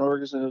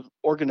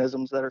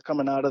microorganisms that are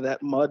coming out of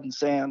that mud and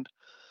sand.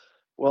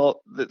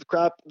 Well,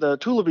 the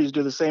tullabies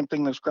do the same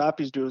thing those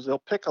crappies do, is they'll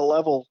pick a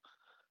level,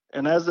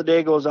 and as the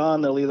day goes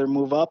on, they'll either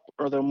move up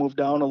or they'll move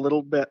down a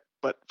little bit.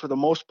 But for the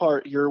most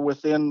part, you're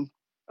within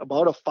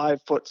about a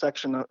 5-foot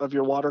section of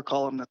your water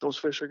column that those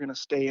fish are going to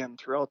stay in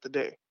throughout the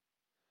day.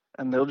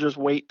 And they'll just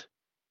wait.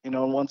 And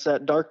once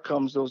that dark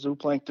comes, those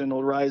zooplankton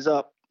will rise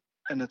up,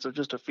 and it's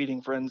just a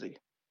feeding frenzy.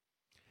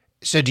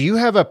 So do you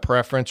have a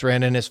preference,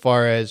 Randon, as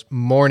far as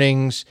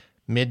mornings,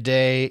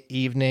 midday,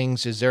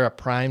 evenings? Is there a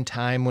prime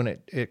time when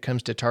it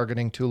comes to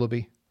targeting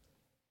tullibee?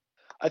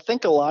 I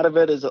think a lot of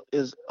it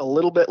is a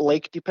little bit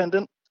lake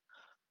dependent,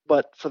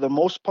 but for the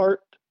most part,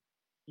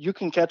 you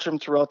can catch them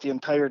throughout the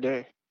entire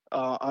day.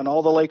 On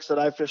all the lakes that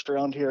I've fished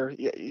around here,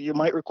 you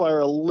might require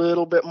a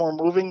little bit more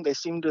moving. They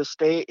seem to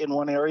stay in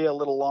one area a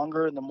little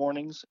longer in the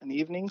mornings and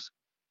evenings.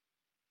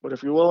 But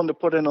if you're willing to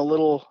put in a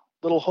little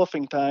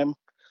hoofing time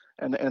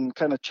and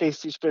kind of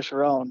chase these fish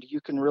around, you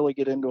can really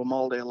get into them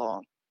all day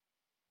long.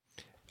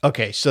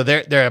 Okay, so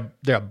they're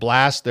a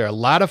blast. They're a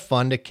lot of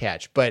fun to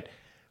catch. But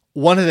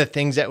one of the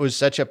things that was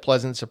such a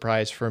pleasant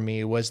surprise for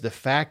me was the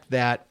fact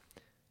that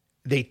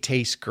they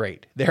taste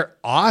great. They're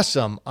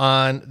awesome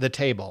on the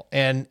table.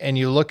 And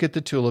you look at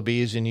the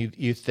tullibees and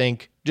you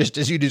think, just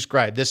as you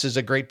described, this is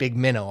a great big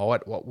minnow.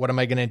 What am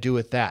I going to do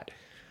with that?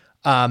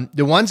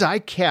 The ones I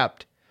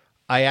kept,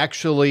 I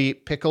actually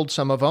pickled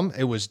some of them.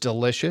 It was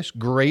delicious,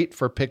 great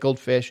for pickled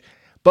fish.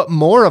 But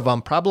more of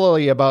them,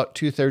 probably about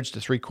 2/3 to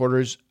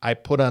 3/4, I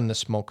put on the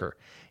smoker.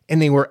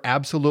 And they were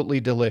absolutely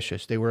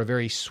delicious. They were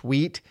very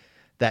sweet,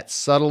 that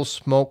subtle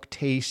smoke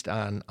taste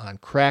on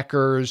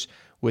crackers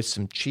with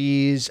some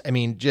cheese. I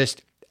mean,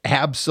 just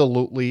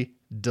absolutely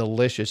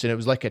delicious. And it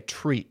was like a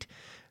treat.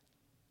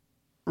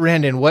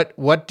 Randon,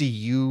 what do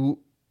you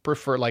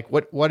prefer? Like,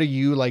 what do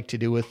you like to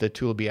do with the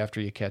tullibee after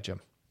you catch them?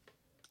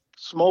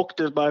 Smoked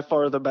is by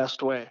far the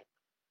best way.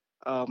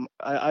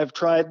 I've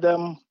tried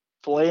them,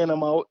 filleting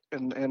them out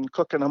and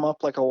cooking them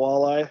up like a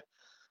walleye,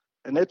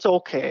 and it's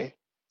okay.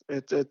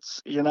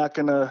 It's you're not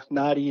gonna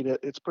not eat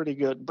it. It's pretty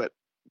good, but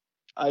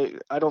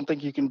I don't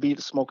think you can beat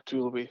a smoked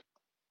tullibee.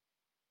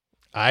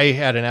 I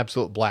had an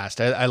absolute blast.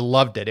 I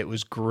loved it. It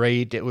was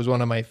great. It was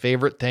one of my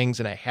favorite things,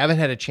 and I haven't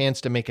had a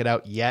chance to make it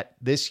out yet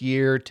this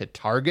year to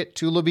target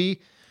tullibee,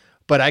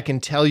 but I can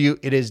tell you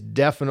it is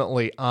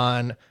definitely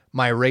on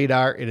my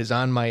radar. It is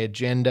on my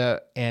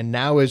agenda, and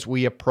now as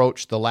we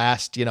approach the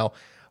last,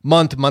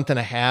 month and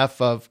a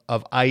half of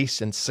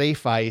ice and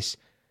safe ice,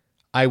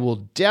 I will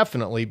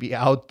definitely be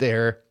out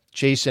there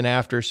chasing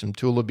after some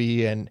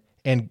tullibee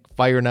and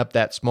firing up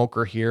that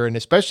smoker here, and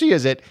especially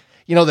as it,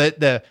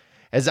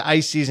 as the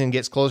ice season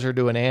gets closer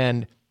to an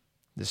end,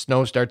 the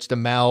snow starts to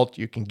melt,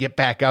 you can get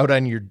back out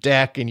on your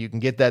deck and you can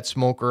get that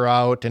smoker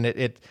out. And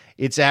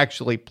it's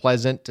actually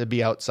pleasant to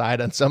be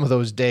outside on some of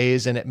those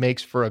days, and it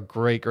makes for a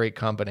great, great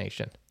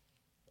combination.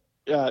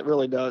 Yeah, it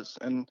really does.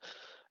 And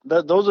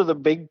those are the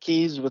big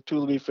keys with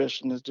tullibee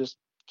fishing, is just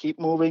keep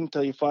moving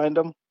till you find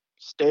them,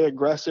 stay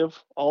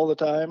aggressive all the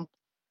time,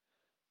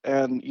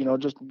 and,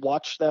 just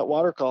watch that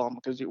water column,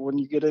 because when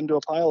you get into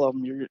a pile of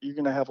them, you're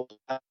going to have a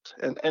lot.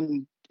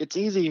 And it's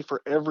easy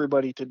for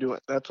everybody to do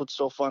it. That's what's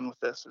so fun with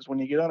this, is when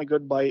you get on a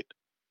good bite,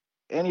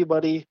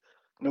 anybody,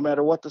 no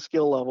matter what the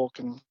skill level,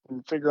 can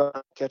figure out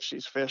how to catch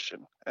these fish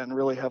and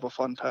really have a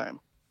fun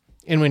time.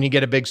 And when you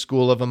get a big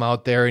school of them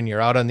out there and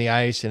you're out on the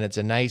ice and it's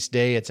a nice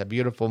day, it's a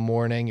beautiful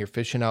morning, you're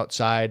fishing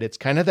outside, it's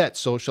kind of that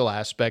social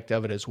aspect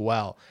of it as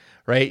well,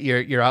 right?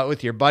 You're out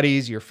with your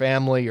buddies, your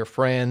family, your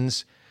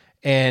friends,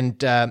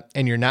 and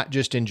you're not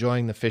just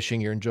enjoying the fishing,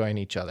 you're enjoying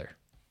each other.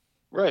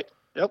 Right.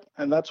 Yep.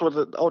 And that's what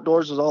the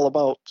outdoors is all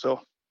about.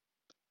 So.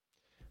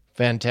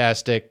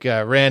 Fantastic.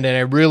 Randon,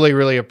 I really,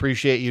 really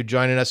appreciate you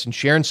joining us and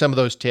sharing some of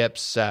those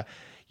tips.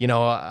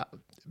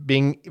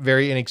 Being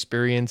very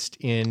inexperienced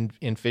in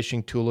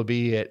fishing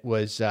tullibee, it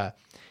was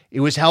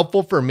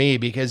helpful for me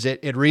because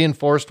it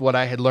reinforced what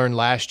I had learned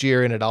last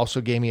year, and it also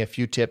gave me a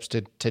few tips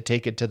to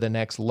take it to the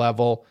next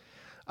level.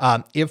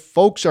 If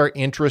folks are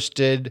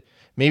interested,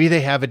 maybe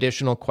they have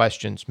additional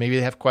questions. Maybe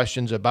they have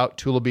questions about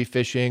tullibee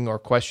fishing or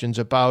questions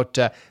about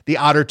the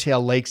Otter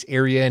Tail Lakes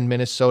area in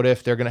Minnesota,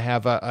 if they're going to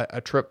have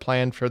a trip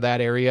planned for that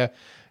area.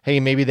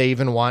 Hey, maybe they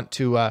even want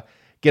to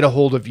get a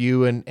hold of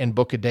you and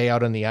book a day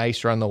out on the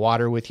ice or on the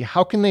water with you.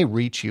 How can they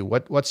reach you?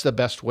 What's the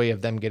best way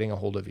of them getting a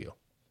hold of you?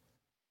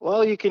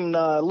 Well, you can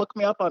look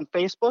me up on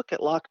Facebook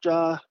at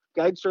Lockjaw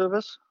Guide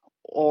Service,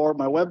 or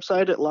my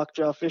website at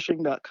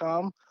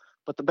lockjawfishing.com.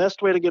 But the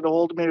best way to get a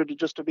hold of me would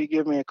just to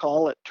give me a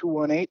call at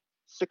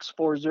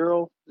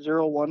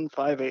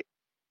 218-640-0158.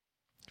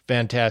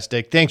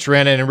 Fantastic. Thanks,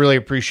 Renan. I really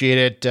appreciate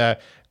it.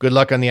 Good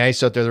luck on the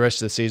ice out there the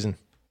rest of the season.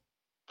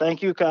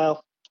 Thank you,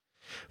 Kyle.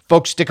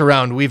 Folks, stick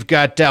around. We've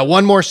got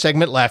one more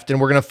segment left, and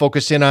we're going to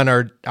focus in on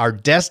our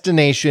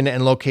destination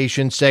and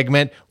location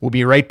segment. We'll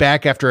be right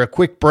back after a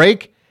quick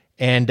break,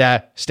 and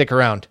stick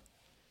around.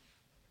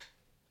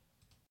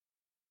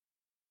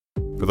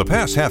 For the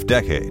past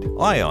half-decade,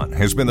 Ion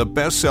has been the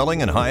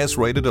best-selling and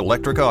highest-rated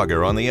electric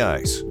auger on the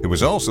ice. It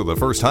was also the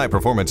first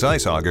high-performance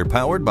ice auger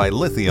powered by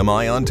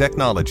lithium-ion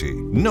technology.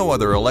 No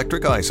other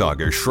electric ice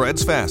auger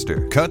shreds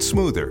faster, cuts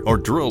smoother, or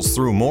drills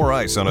through more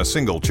ice on a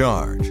single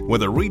charge.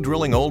 Whether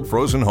re-drilling old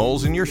frozen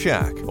holes in your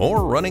shack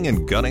or running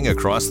and gunning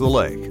across the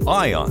lake,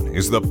 Ion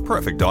is the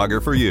perfect auger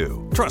for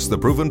you. Trust the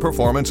proven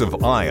performance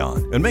of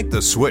Ion and make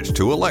the switch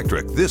to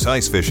electric this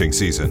ice fishing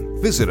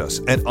season. Visit us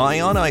at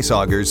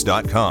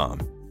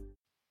ioniceaugers.com.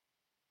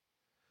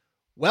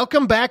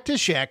 Welcome back to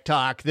Shack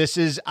Talk. This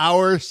is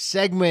our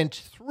segment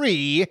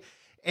 3,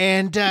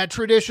 and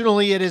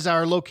traditionally it is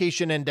our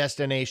location and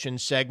destination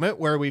segment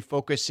where we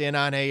focus in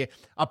on a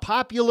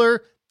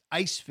popular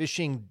ice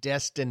fishing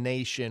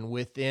destination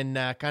within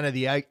kind of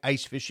the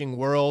ice fishing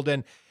world.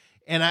 And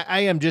I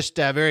am just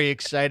very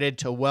excited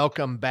to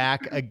welcome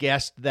back a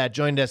guest that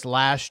joined us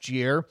last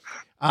year.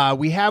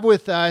 We have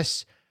with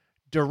us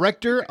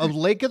Director of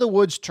Lake of the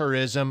Woods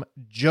Tourism,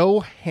 Joe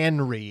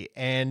Henry,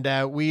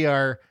 and we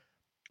are...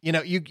 You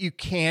know, you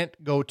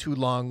can't go too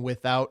long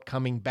without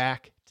coming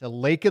back to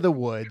Lake of the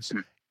Woods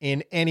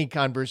in any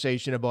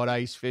conversation about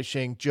ice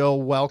fishing. Joe,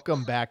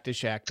 welcome back to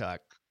Shack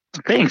Talk.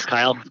 Thanks,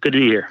 Kyle. Good to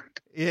be here.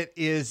 It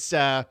is,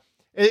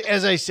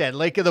 as I said,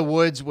 Lake of the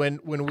Woods,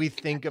 when we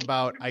think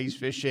about ice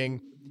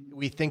fishing,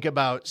 we think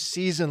about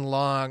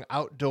season-long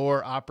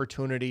outdoor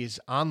opportunities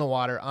on the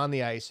water, on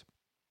the ice.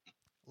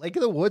 Lake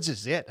of the Woods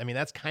is it. I mean,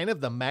 that's kind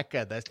of the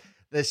mecca,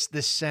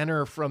 the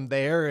center from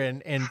there,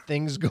 and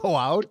things go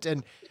out.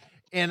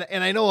 And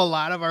I know a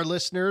lot of our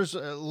listeners,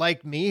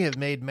 like me, have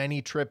made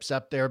many trips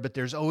up there, but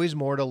there's always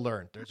more to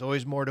learn. There's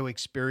always more to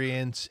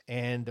experience,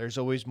 and there's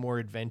always more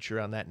adventure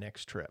on that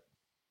next trip.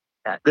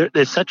 Yeah,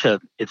 it's such a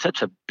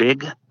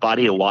big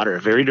body of water,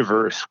 very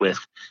diverse, with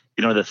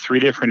the 3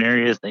 different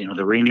areas.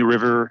 The Rainy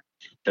River,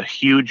 the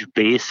huge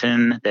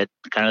basin that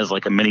kind of is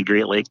like a mini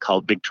Great Lake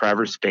called Big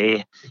Traverse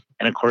Bay,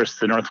 and of course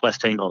the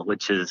Northwest Angle,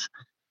 which is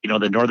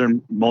the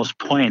northernmost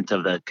point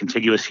of the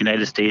contiguous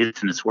United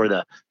States, and it's where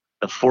the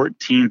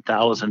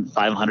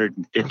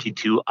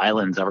 14,552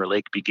 islands of our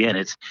lake begin.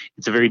 It's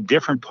a very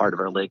different part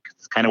of our lake.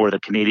 It's kind of where the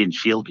Canadian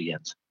Shield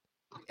begins.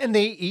 And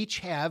they each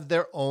have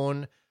their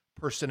own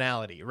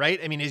personality,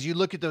 right? I mean, as you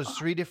look at those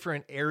 3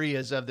 different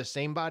areas of the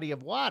same body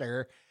of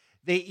water,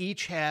 they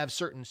each have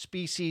certain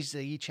species.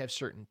 They each have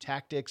certain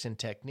tactics and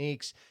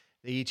techniques.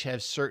 They each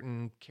have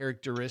certain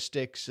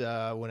characteristics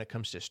when it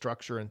comes to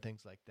structure and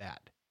things like that.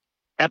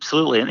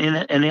 Absolutely.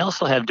 And they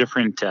also have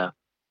different...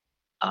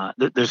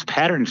 there's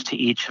patterns to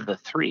each of the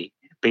 3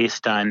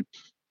 based on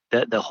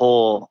the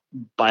whole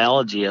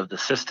biology of the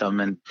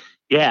system. And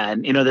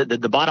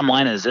the bottom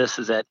line is this,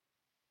 is that,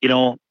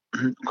 of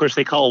course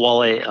they call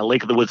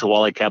Lake of the Woods the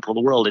walleye capital of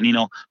the world. And,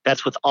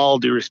 that's with all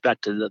due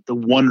respect to the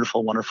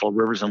wonderful, wonderful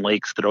rivers and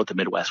lakes throughout the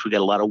Midwest. We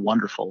got a lot of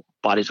wonderful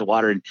bodies of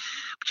water.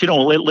 But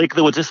Lake of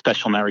the Woods is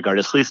special in that regard.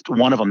 It's at least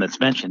one of them that's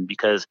mentioned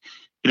because,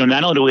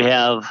 not only do we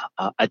have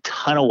a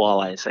ton of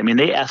walleyes, I mean,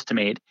 they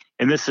estimate,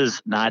 and this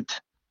is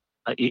not,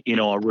 a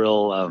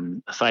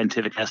real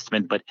scientific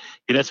estimate, but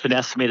it's been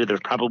estimated there's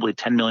probably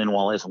 10 million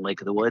walleyes in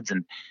Lake of the Woods.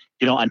 And,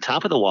 on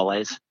top of the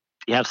walleyes,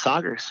 you have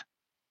saugers.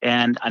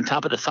 And on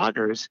top of the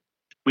saugers,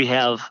 we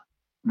have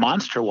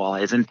monster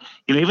walleyes. And,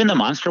 even the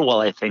monster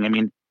walleye thing, I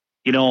mean,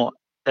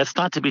 that's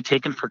not to be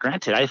taken for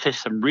granted. I fish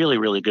some really,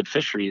 really good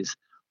fisheries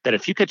that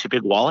if you catch a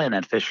big walleye in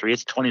that fishery,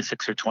 it's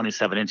 26 or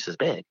 27 inches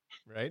big.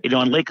 Right. In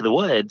Lake of the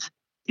Woods,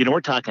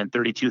 we're talking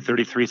 32,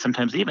 33,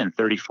 sometimes even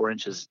 34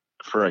 inches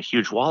for a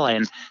huge walleye.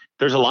 And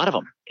there's a lot of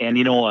them. And,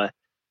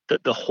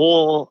 the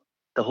whole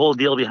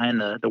deal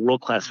behind the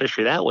world-class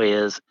fishery that way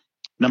is,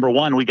 number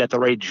one, we got the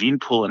right gene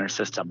pool in our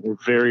system. We're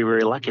very,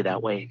 very lucky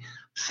that way.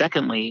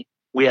 Secondly,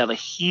 we have a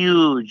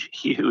huge,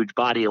 huge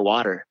body of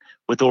water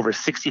with over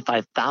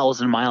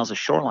 65,000 miles of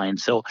shoreline.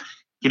 So,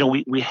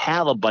 we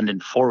have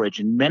abundant forage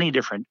in many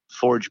different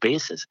forage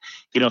bases.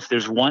 If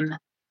there's one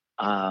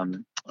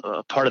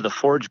part of the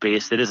forage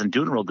base that isn't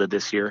doing real good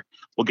this year,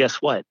 well, guess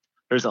what?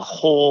 There's a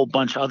whole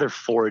bunch of other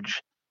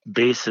forage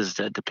bases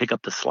to pick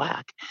up the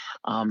slack.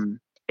 And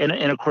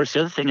of course,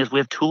 the other thing is we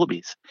have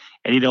tulibies.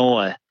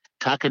 And,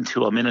 talking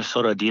to a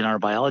Minnesota DNR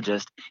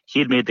biologist, he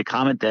had made the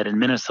comment that in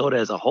Minnesota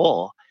as a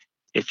whole,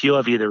 if you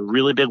have either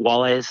really big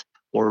walleyes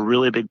or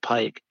really big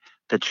pike,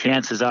 the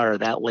chances are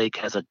that lake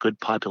has a good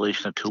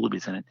population of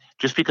tulibies in it.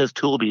 Just because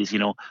tulibies,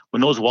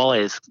 when those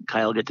walleyes,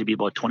 Kyle, get to be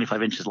about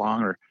 25 inches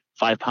long or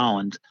 5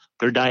 pounds,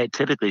 their diet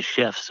typically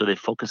shifts, so they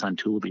focus on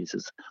tulibies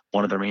as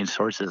one of their main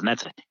sources, and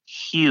that's a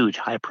huge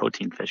high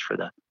protein fish for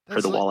the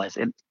walleyes.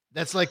 And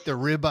that's like the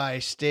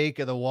ribeye steak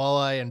of the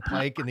walleye and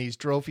pike and these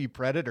trophy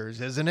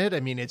predators, isn't it? I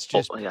mean, it's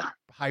just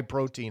high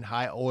protein,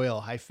 high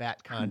oil, high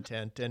fat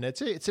content, and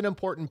it's an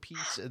important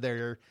piece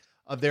there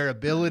of their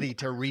ability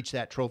to reach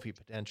that trophy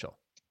potential.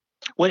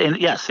 Well, and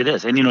yes, it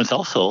is. And, it's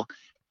also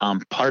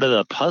part of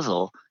the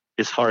puzzle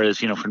as far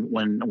as,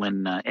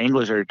 when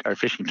anglers are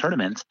fishing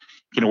tournaments,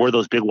 where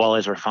those big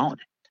walleyes are found.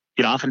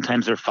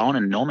 Oftentimes they're found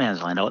in no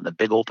man's land out in the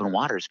big open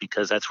waters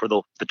because that's where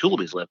the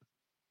tulipies live.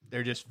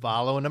 They're just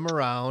following them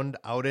around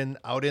out in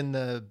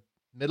the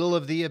middle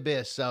of the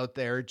abyss out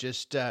there,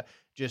 just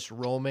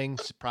roaming,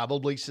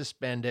 probably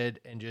suspended,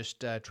 and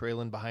just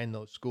trailing behind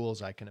those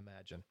schools, I can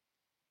imagine.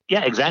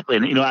 Yeah, exactly.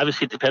 And,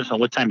 obviously it depends on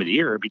what time of the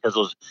year, because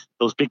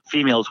those big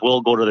females will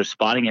go to their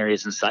spawning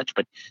areas and such,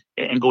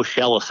 and go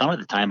shallow some of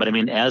the time. But I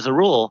mean, as a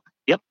rule,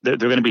 yep, they're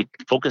going to be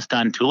focused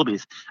on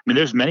tulipies. I mean,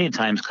 there's many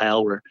times,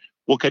 Kyle, where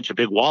we'll catch a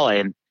big walleye,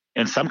 and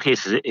in some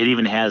cases it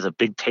even has a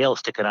big tail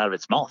sticking out of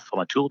its mouth from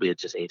a tulipy it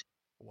just ate.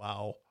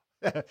 Wow.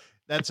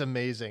 That's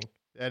amazing.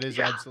 That is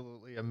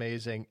absolutely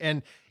amazing.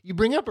 And you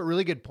bring up a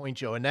really good point,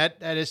 Joe, and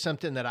that is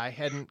something that I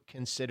hadn't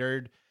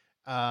considered,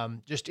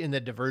 just in the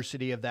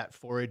diversity of that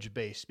forage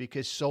base,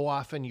 because so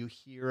often you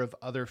hear of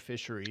other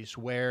fisheries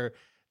where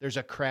there's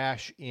a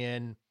crash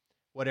in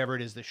whatever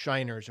it is, the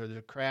shiners, or there's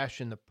a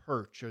crash in the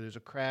perch, or there's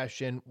a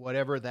crash in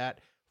whatever that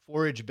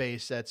forage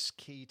base that's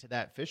key to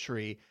that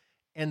fishery,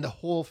 and the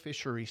whole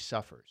fishery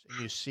suffers.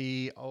 And you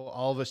see,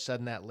 all of a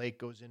sudden that lake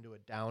goes into a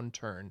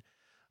downturn.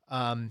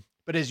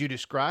 But as you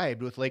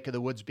described, with Lake of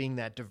the Woods being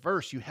that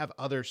diverse, you have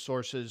other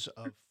sources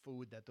of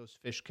food that those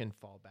fish can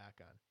fall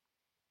back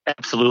on.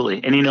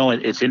 Absolutely. And,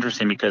 it's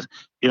interesting because,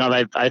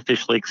 I've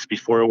fished lakes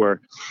before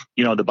where,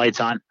 the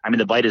bite's on. I mean,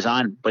 the bite is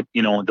on, but,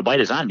 the bite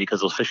is on because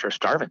those fish are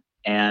starving.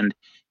 And,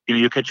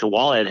 you catch a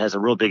walleye that has a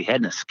real big head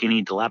and a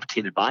skinny,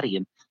 dilapidated body,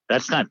 and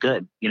that's not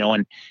good,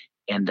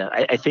 and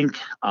I think,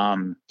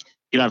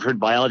 I've heard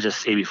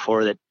biologists say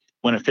before that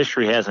when a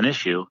fishery has an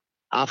issue,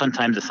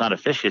 oftentimes it's not a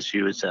fish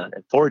issue, it's a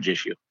forage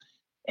issue.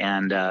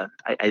 And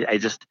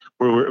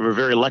we're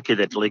very lucky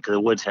that Lake of the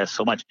Woods has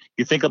so much.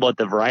 You think about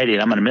the variety,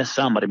 and I'm going to miss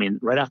some, but I mean,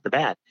 right off the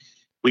bat,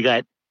 we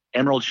got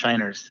emerald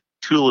shiners,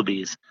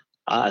 tulipies,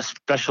 a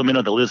special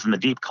minnow that lives in the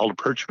deep called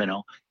perch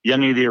minnow,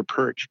 young ear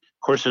perch.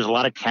 Of course, there's a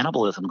lot of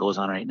cannibalism goes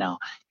on right now.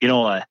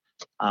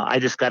 I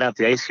just got off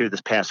the ice here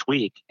this past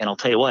week, and I'll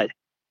tell you what,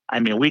 I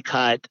mean, we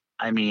caught,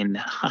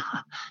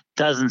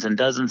 dozens and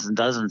dozens and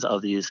dozens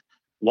of these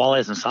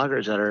walleyes and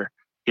saugers that are,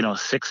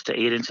 6 to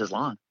 8 inches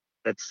long.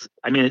 That's,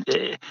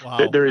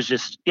 wow. There is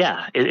just,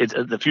 it's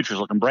the future's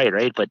looking bright,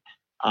 right? But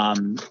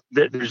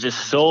there's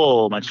just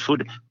so much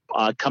food.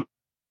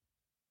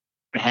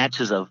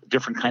 Hatches of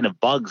different kind of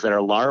bugs that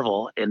are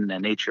larval in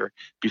nature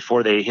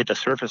before they hit the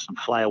surface and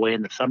fly away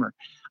in the summer.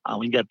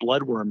 We got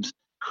bloodworms,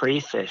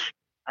 crayfish.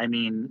 I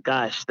mean,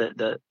 gosh,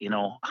 the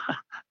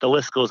the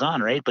list goes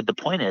on, right? But the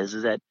point is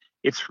that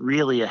it's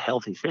really a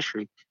healthy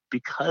fishery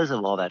because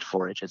of all that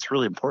forage. It's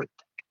really important.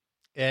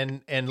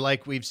 And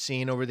like we've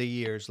seen over the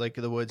years, Lake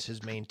of the Woods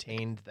has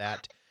maintained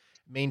that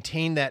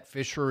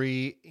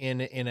fishery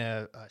in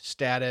a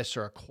status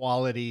or a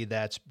quality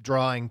that's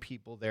drawing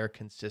people there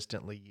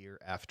consistently year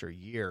after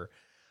year.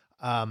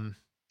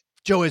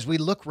 Joe, as we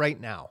look right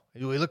now,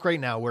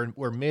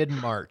 we're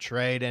mid-March,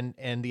 right?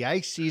 And the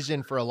ice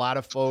season for a lot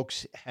of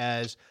folks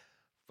has,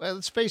 well,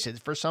 let's face it,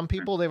 for some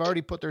people, they've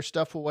already put their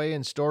stuff away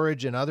in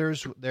storage, and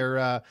others,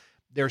 they're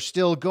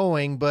still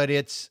going, but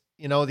it's,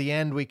 the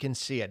end, we can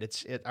see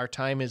it. Our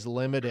time is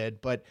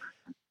limited, but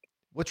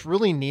what's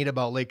really neat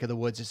about Lake of the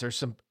Woods is there's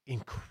some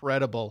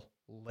incredible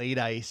late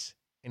ice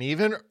and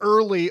even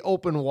early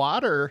open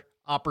water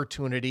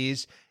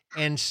opportunities,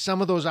 and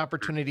some of those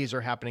opportunities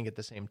are happening at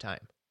the same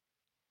time.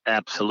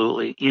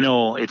 Absolutely.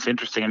 It's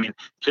interesting. I mean,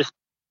 just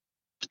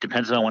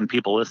depends on when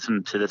people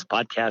listen to this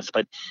podcast,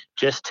 but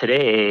just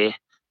today,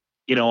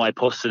 I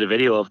posted a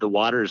video of the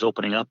waters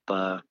opening up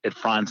at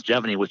Franz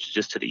Jeveny, which is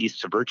just to the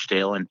east of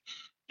Birchdale. And,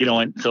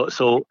 and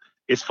so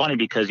it's funny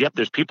because, yep,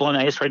 there's people on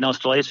the ice right now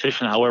still ice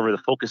fishing. However, the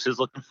focus is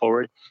looking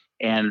forward,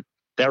 and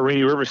that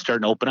Rainy River is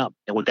starting to open up.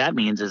 And what that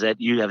means is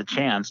that you have a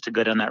chance to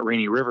go down that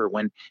Rainy River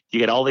when you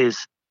get all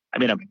these,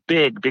 a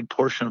big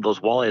portion of those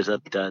walleyes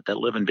that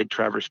live in Big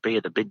Traverse Bay,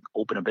 the big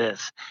open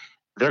abyss,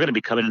 they're going to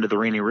be coming into the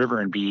Rainy River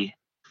and be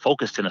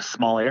focused in a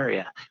small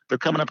area. They're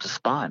coming up to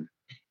spawn.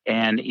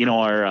 And,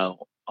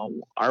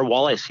 our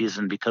walleye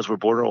season, because we're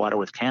border water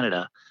with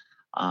Canada,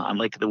 on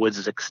Lake of the Woods,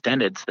 is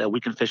extended so that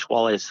we can fish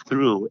walleyes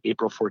through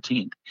April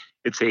 14th.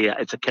 It's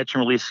a catch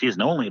and release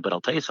season only, but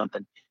I'll tell you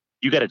something.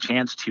 You got a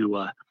chance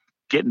to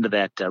get into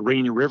that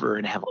Rainy River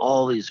and have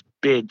all these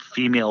big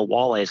female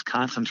walleyes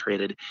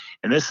concentrated.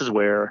 And this is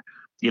where,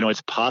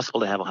 it's possible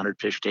to have a 100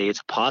 fish day.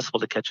 It's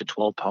possible to catch a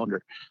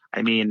 12-pounder.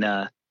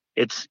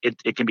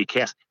 It can be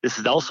cast. This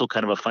is also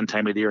kind of a fun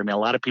time of the year. A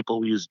lot of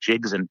people use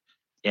jigs and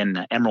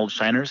emerald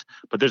shiners,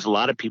 but there's a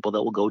lot of people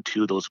that will go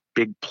to those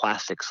big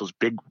plastics, those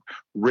big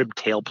rib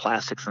tail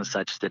plastics and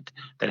such that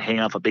hang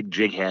off a big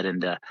jig head,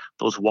 and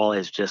those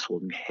walleyes just will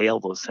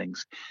inhale those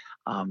things.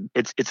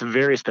 It's a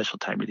very special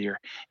time of the year.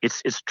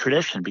 It's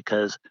tradition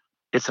because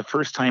it's the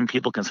first time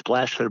people can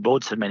splash their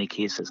boats in many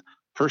cases.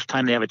 First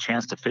time they have a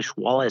chance to fish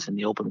walleyes in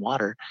the open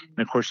water, and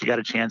of course you got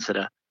a chance at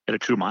a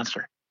true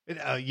monster.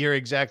 You're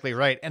exactly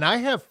right. And I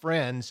have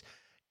friends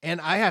And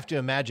I have to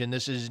imagine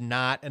this is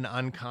not an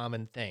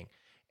uncommon thing.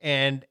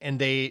 And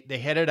they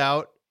headed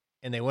out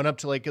and they went up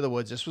to Lake of the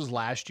Woods. This was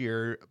last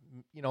year,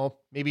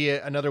 maybe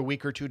another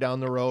week or two down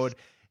the road.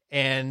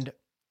 And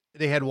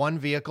they had one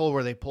vehicle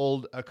where they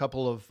pulled a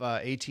couple of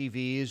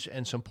ATVs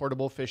and some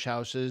portable fish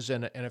houses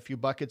and a few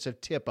buckets of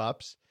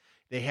tip-ups.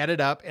 They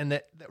headed up,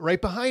 and right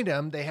behind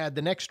them, they had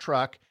the next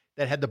truck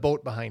that had the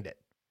boat behind it.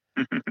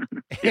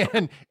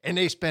 and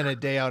they spent a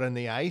day out on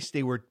the ice.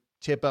 They were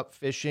tip-up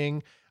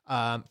fishing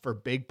for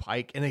big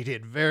pike, and they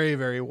did very,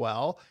 very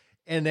well.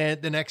 And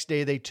then the next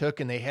day they took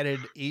and they headed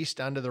east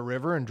onto the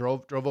river and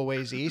drove a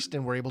ways east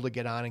and were able to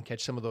get on and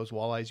catch some of those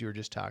walleyes you were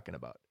just talking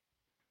about.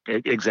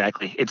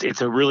 Exactly.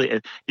 It's a really,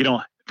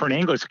 for an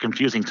angler, it's a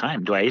confusing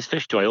time. Do I ice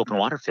fish? Do I open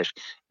water fish?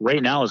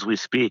 Right now, as we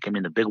speak, I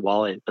mean, the big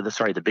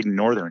the big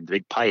northern, the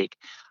big pike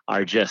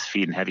are just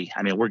feeding heavy.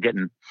 I mean, we're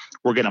getting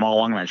them all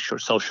along that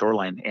south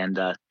shoreline. And,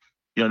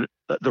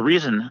 the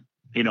reason,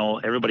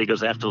 everybody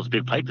goes after those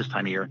big pike this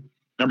time of year,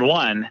 number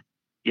one,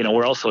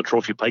 we're also a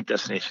trophy pike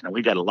destination, and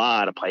we got a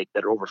lot of pike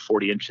that are over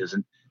 40 inches,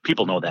 and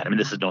people know that. I mean,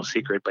 this is no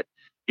secret, but,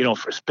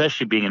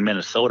 especially being in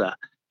Minnesota,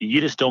 you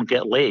just don't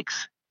get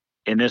lakes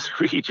in this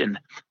region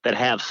that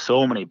have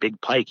so many big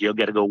pike. You'll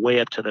get to go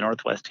way up to the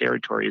Northwest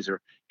Territories or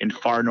in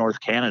far North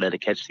Canada to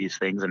catch these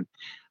things. And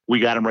we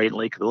got them right in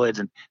Lake of the Woods.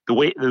 And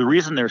the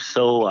reason they're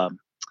so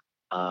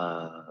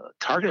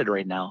targeted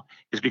right now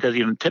is because,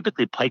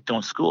 typically pike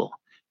don't school,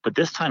 but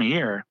this time of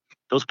year,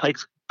 those pike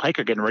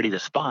are getting ready to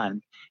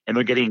spawn, and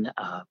they're getting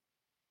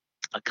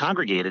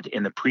congregated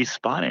in the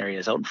pre-spawn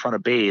areas out in front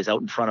of bays,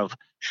 out in front of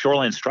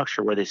shoreline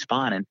structure where they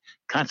spawn. And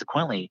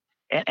consequently,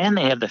 and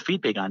they have the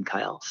feed big on,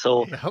 Kyle.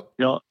 So,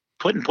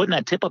 putting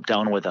that tip up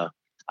down with a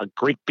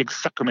great big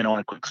suckerman on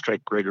a quick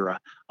strike rig or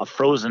a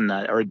frozen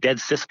or a dead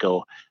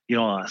Cisco,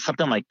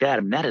 something like that.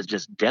 I mean, that is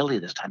just deadly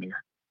this time of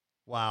year.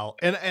 Wow.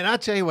 And I'll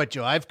tell you what,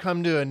 Joe, I've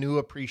come to a new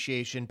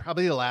appreciation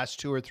probably the last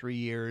 2 or 3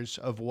 years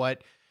of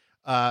what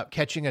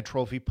catching a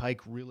trophy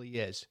pike really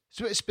is.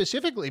 So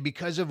specifically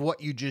because of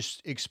what you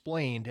just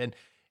explained.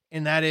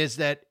 And that is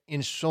that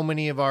in so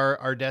many of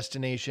our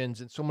destinations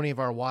and so many of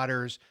our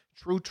waters,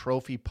 true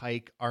trophy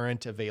pike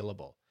aren't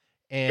available.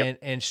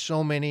 And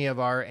so many of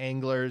our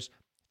anglers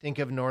think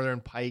of northern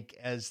pike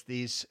as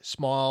these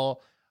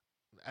small,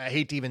 I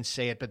hate to even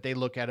say it, but they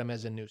look at them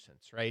as a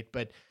nuisance, right?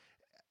 But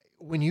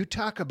when you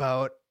talk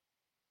about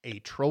a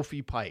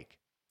trophy pike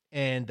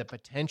and the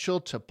potential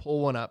to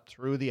pull one up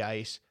through the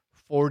ice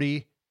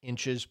 40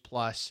 inches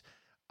plus,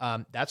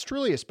 that's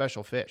truly a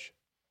special fish.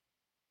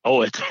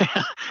 Oh,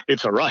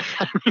 it's a rush.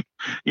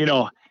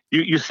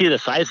 You see the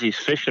size of these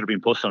fish that are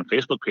being posted on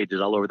Facebook pages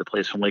all over the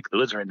place from Lake of the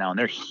Woods right now, and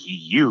they're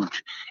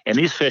huge. And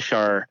these fish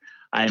are,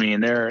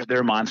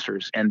 they're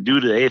monsters. And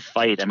they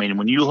fight. I mean,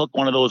 when you hook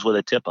one of those with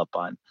a tip up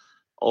on,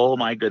 oh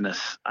my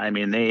goodness. I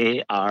mean,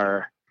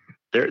 they're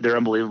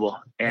unbelievable.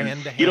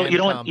 And you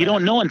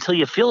don't know until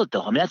you feel it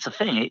though. I mean, that's the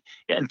thing.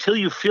 Until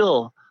you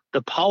feel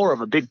the power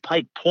of a big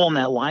pike pulling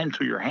that line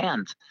through your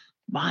hands,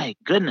 my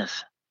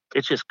goodness.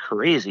 It's just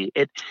crazy.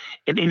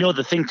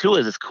 The thing too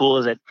is, it's cool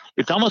is that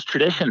it's almost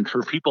tradition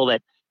for people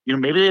that,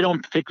 maybe they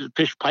don't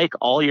fish pike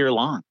all year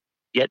long.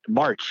 Yet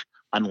March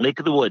on Lake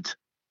of the Woods,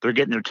 they're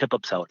getting their tip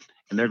ups out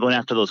and they're going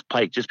after those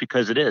pike just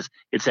because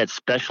it's that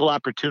special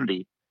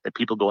opportunity that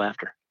people go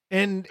after.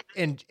 And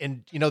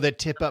that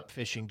tip up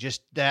fishing,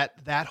 just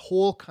that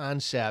whole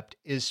concept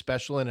is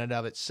special in and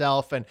of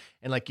itself. And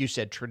like you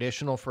said,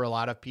 traditional for a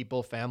lot of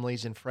people,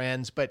 families and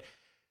friends, but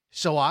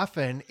so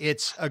often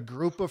it's a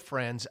group of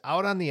friends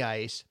out on the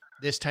ice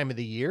this time of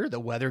the year. The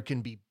weather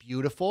can be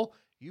beautiful.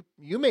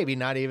 You maybe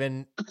not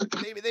even,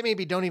 they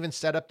maybe don't even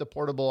set up the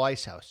portable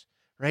ice house,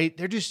 right?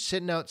 They're just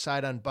sitting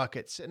outside on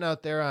buckets, sitting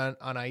out there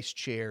on ice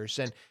chairs,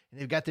 and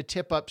they've got the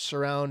tip up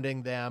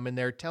surrounding them, and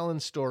they're telling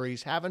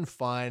stories, having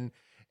fun.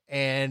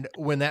 And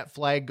when that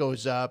flag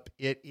goes up,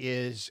 it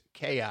is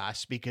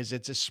chaos because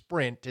it's a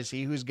sprint to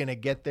see who's going to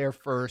get there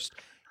first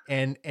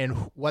and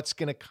what's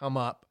going to come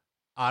up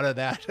out of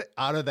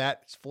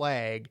that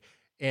flag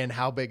and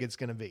how big it's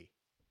going to be.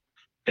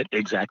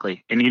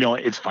 Exactly. And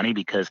it's funny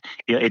because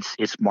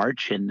it's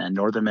March in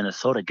northern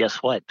Minnesota. Guess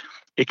what?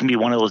 It can be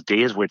one of those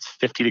days where it's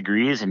 50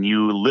 degrees and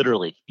you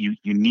literally you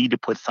need to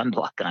put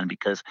sunblock on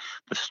because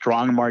the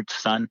strong March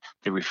sun,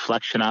 the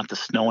reflection off the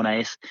snow and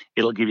ice,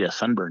 it'll give you a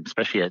sunburn,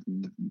 especially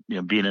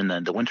being in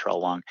the winter all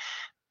along.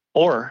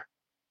 Or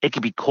it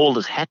could be cold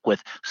as heck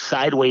with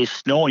sideways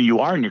snow and you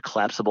are in your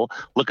collapsible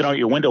looking out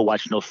your window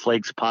watching those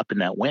flags pop in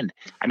that wind.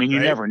 I mean, you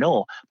never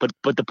know. But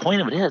the point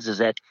of it is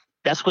that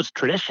that's what's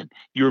tradition.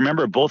 You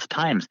remember both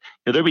times.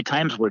 There'll be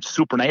times where it's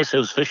super nice,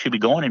 those fish should be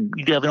going, and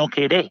you have an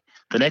okay day.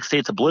 The next day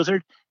it's a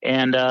blizzard,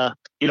 and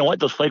you know what?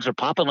 Those flags are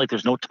popping like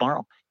there's no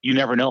tomorrow. You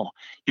never know.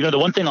 The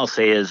one thing I'll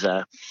say is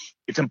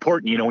it's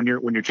important, when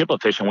you're tip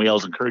up fishing, we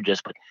always encourage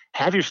this, but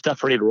have your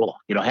stuff ready to roll.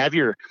 Have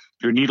your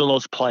needle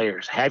nose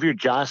pliers, have your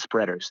jaw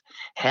spreaders,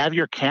 have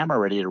your camera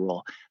ready to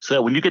roll, so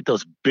that when you get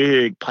those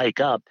big pike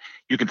up,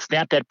 you can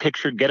snap that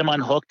picture, get them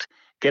unhooked,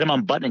 get them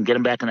on button, and get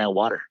them back in that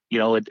water.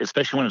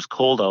 Especially when it's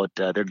cold out,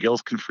 their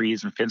gills can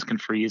freeze and fins can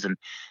freeze, and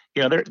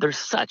They're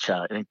such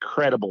an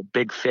incredible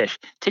big fish.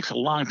 It takes a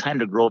long time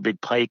to grow a big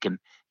pike, and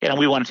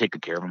we want to take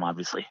good care of them,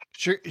 obviously.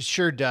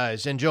 Sure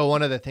does. And Joe,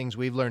 one of the things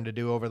we've learned to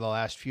do over the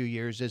last few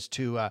years is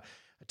to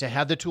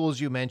have the tools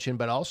you mentioned,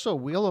 but also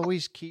we'll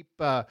always keep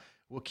a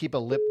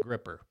lip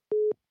gripper.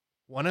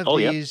 One of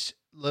these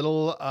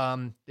little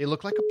they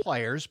look like a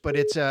pliers, but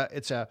it's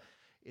a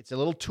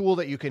little tool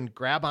that you can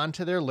grab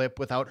onto their lip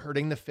without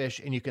hurting the fish,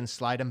 and you can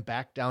slide them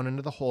back down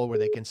into the hole where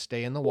they can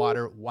stay in the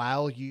water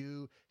while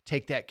you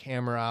take that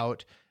camera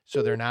out,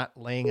 so they're not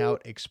laying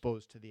out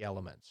exposed to the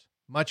elements.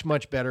 Much,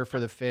 much better for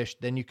the fish.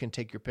 Then you can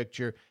take your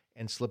picture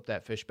and slip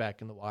that fish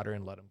back in the water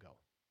and let them go.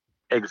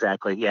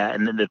 Exactly. Yeah.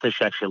 And then the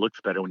fish actually looks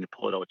better when you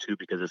pull it out too,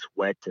 because it's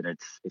wet and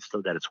it's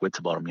still got its wits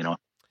about them,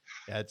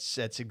 That's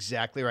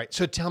exactly right.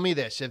 So tell me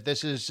this, if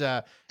this is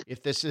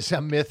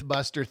a myth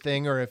buster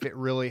thing, or if it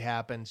really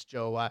happens,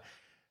 Joe.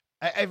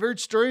 I've heard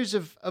stories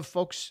of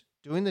folks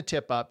doing the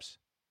tip ups,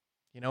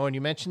 and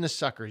you mentioned the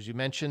suckers, you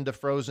mentioned the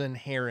frozen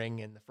herring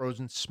and the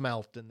frozen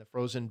smelt and the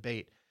frozen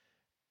bait.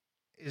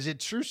 Is it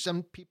true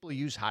some people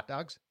use hot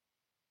dogs?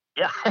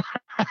 Yeah.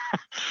 Well,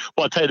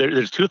 I'll tell you,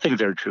 there's two things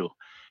that are true.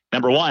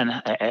 Number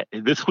one,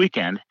 this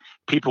weekend,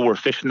 people were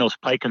fishing those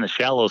pike in the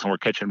shallows and were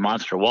catching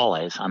monster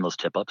walleyes on those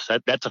tip-ups.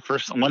 That's the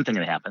first one thing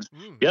that happens.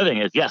 The other thing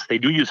is, yes, they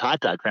do use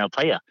hot dogs. And I'll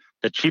tell you,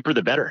 the cheaper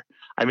the better.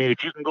 I mean,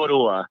 if you can go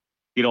to a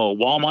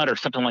Walmart or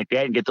something like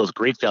that and get those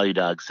great value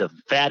dogs, the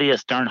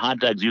fattiest darn hot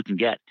dogs you can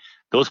get,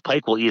 those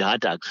pike will eat hot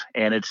dogs.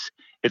 And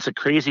it's a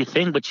crazy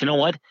thing, but you know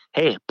what?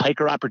 Hey, pike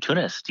are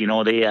opportunists.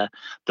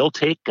 They'll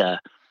take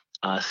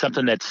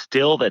something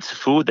that's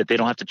food that they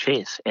don't have to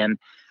chase. And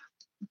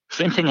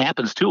same thing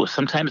happens too.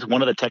 Sometimes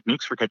one of the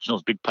techniques for catching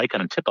those big pike on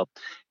a tip up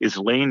is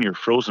laying your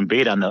frozen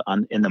bait in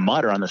the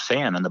mud or on the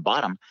sand on the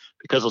bottom,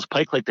 because those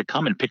pike like to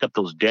come and pick up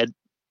those dead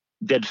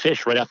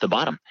fish right off the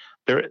bottom.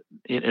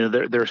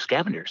 They're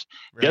scavengers.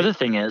 Right. The other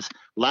thing is,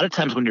 a lot of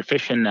times when you're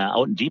fishing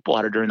out in deep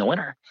water during the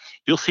winter,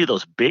 you'll see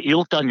those big. You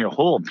look down your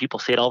hole, and people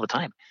say it all the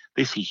time.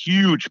 They see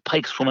huge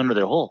pikes swim under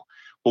their hole.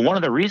 Well, one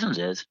of the reasons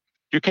is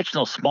you're catching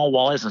those small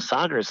walleyes and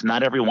saugers.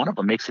 Not every one of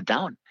them makes it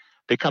down.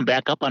 They come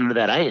back up under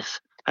that ice.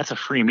 That's a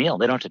free meal.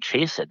 They don't have to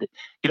chase it.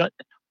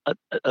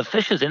 A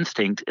fish's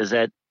instinct is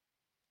that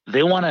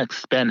they want to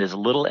expend as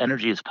little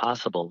energy as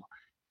possible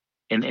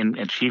in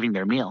achieving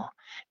their meal.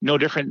 No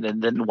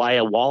different than why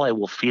a walleye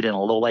will feed in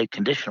a low light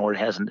condition where it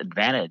has an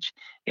advantage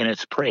in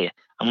its prey.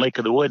 On Lake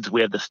of the Woods,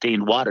 we have the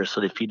stained water, so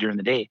they feed during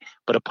the day.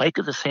 But a pike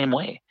is the same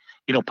way.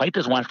 Pike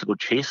doesn't want to go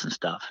chasing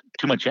stuff,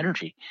 too much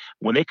energy.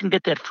 When they can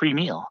get that free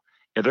meal,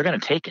 they're going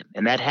to take it.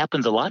 And that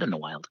happens a lot in the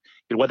wild.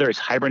 Whether it's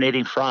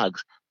hibernating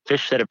frogs,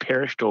 fish that have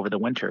perished over the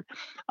winter,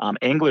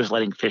 anglers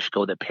letting fish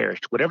go that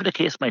perished, whatever the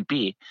case might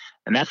be.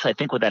 And that's, I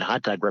think, what that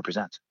hot dog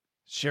represents.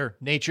 Sure.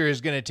 Nature is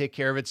going to take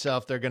care of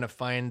itself. They're going to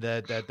find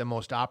the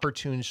most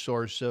opportune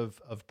source of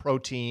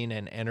protein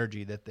and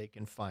energy that they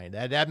can find.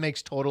 That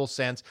makes total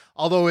sense.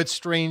 Although it's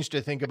strange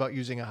to think about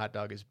using a hot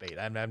dog as bait.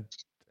 I'm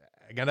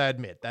going to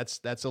admit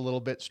that's a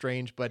little bit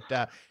strange, but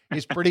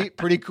it's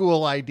pretty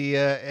cool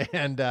idea.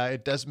 And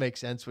it does make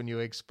sense when you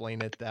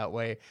explain it that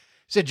way.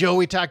 So, Joe,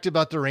 we talked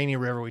about the Rainy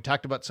River. We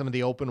talked about some of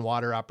the open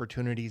water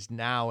opportunities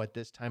now at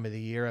this time of the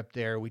year up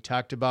there. We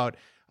talked about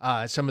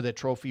some of the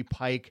trophy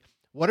pike.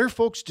 What are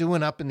folks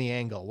doing up in the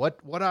Angle?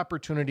 What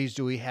opportunities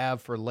do we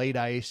have for late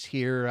ice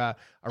here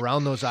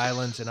around those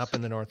islands and up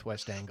in the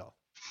Northwest Angle?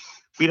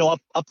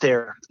 Up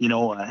there,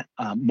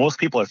 most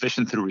people are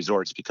fishing through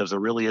resorts because there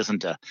really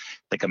isn't a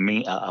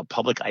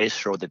public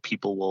ice road that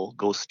people will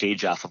go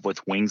stage off of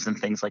with wings and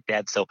things like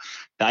that. So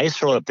the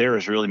ice road up there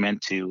is really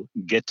meant to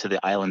get to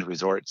the island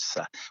resorts.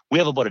 We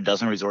have about a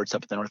dozen resorts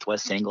up at the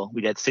Northwest Angle.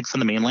 We got 6 on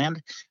the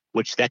mainland,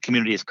 which that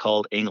community is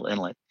called Angle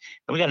Inlet.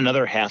 And we got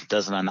another half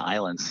dozen on the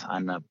islands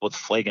on both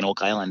Flag and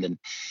Oak Island. And,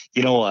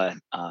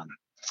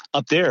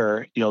 up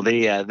there,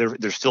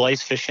 they're still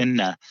ice fishing.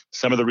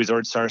 Some of the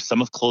resorts are, some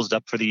have closed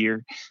up for the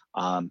year.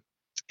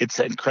 It's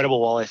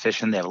incredible walleye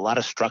fishing. They have a lot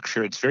of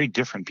structure. It's very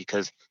different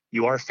because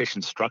you are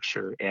fishing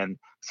structure and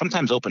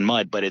sometimes open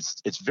mud, but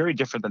it's very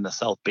different than the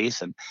South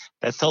Basin.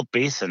 That South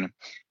Basin,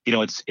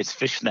 it's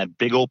fishing that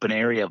big open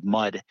area of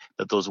mud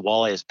that those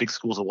walleyes, big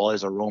schools of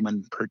walleyes are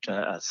roaming,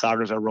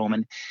 saugers are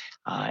roaming.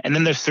 And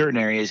then there's certain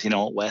areas,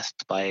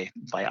 west by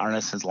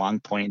Arneson's Long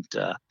Point,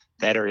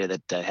 that area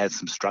that has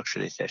some structure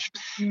they fish.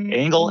 Mm-hmm.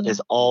 Angle is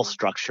all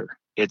structure.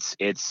 It's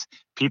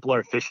people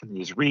are fishing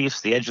these reefs,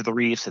 the edge of the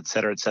reefs, et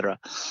cetera, et cetera.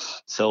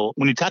 So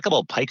when you talk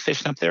about pike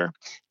fishing up there,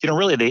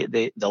 really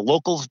the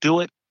locals do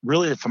it.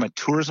 Really, from a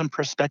tourism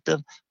perspective,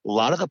 a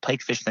lot of the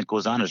pike fishing that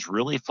goes on is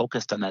really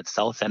focused on that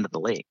south end of the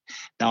lake.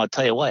 Now, I'll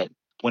tell you what,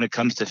 when it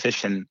comes to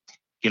fishing,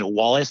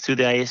 walleyes through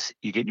the ice,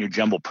 you get your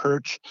jumbo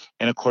perch,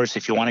 and of course,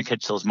 if you want to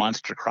catch those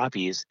monster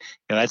crappies,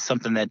 that's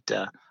something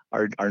that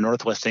our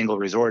Northwest Angle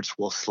resorts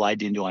will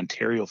slide into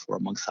Ontario for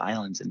amongst the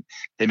islands, and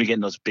they've been getting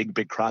those big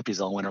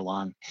crappies all winter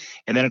long.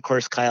 And then, of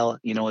course, Kyle,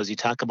 as you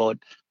talk about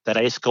that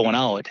ice going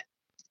out,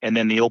 and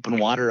then the open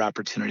water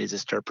opportunities that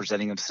start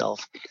presenting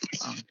themselves,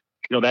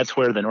 that's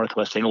where the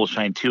Northwest Angle will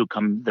shine too.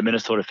 Come the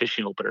Minnesota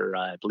Fishing Opener,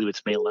 I believe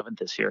it's May 11th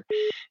this year.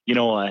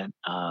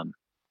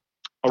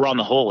 Around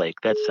the whole lake,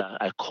 that's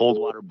a cold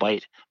water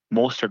bite.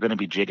 Most are going to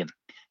be jigging.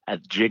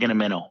 Jig and a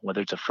minnow,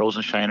 whether it's a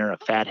frozen shiner, a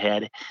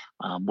fathead,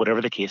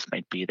 whatever the case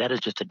might be. That is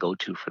just a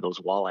go-to for those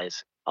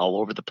walleyes all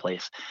over the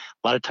place.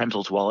 A lot of times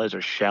those walleyes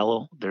are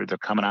shallow. They're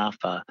coming off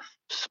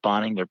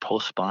spawning, they're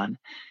post-spawn,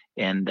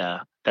 and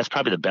that's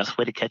probably the best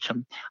way to catch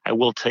them. I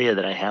will tell you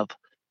that I have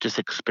just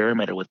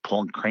experimented with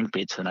pulling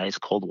crankbaits in ice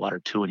cold water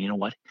too, and you know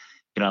what?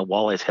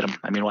 Walleyes hit them.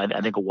 I mean,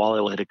 I think a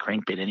walleye will hit a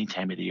crankbait any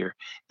time of the year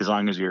as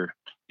long as you're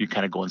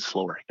kind of going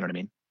slower. You know what I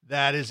mean?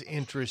 That is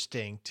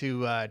interesting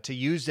to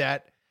use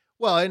that.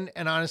 Well,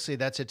 and honestly,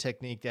 that's a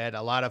technique that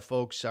a lot of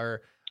folks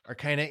are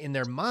kind of in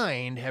their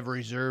mind have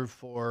reserved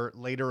for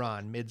later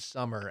on,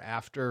 midsummer,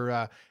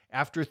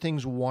 after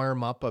things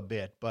warm up a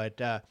bit.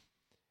 But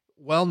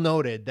well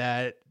noted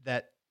that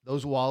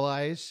those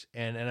walleyes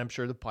and I'm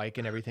sure the pike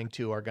and everything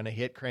too are going to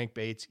hit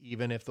crankbaits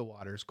even if the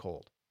water's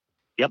cold.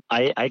 Yep,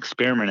 I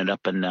experimented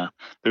up in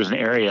there's an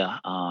area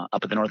up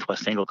at the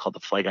Northwest Angle called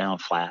the Flag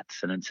Island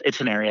Flats, and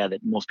it's an area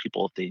that most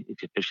people,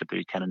 if you fish up there,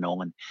 you kind of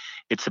know, and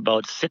it's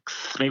about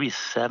 6, maybe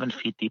 7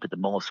 feet deep at the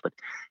most, but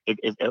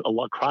it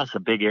across a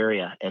big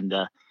area, and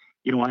I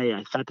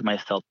thought to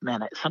myself,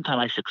 man, sometime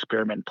I should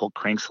experiment and pull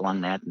cranks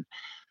along that, and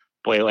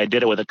boy, I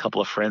did it with a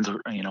couple of friends, a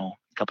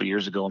couple of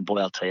years ago, and boy,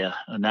 I'll tell you,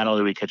 not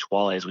only did we catch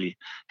walleyes, we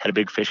had a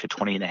big fish at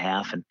 20 and a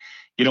half, and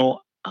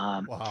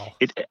wow.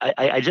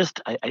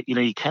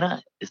 You kind of,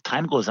 as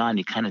time goes on,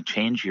 you kind of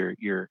change your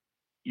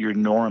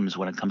norms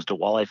when it comes to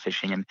walleye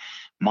fishing. And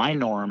my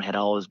norm had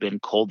always been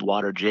cold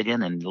water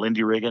jigging and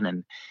Lindy rigging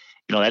and,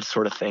 that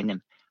sort of thing.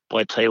 And boy,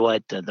 I tell you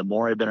what, the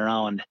more I've been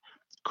around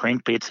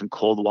crankbaits in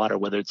cold water,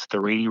 whether it's the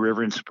Rainy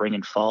River in spring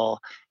and fall,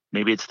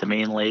 maybe it's the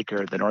main lake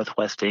or the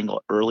Northwest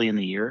Angle early in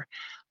the year,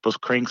 those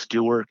cranks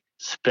do work,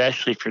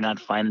 especially if you're not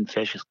finding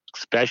fish,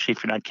 especially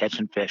if you're not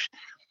catching fish.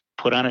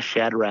 Put on a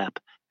shad wrap.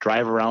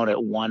 Drive around at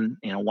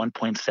 1.7,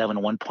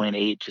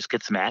 1.8, just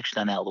get some action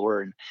on that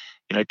lure. And,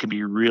 it can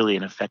be really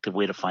an effective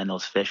way to find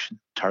those fish and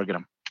target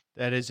them.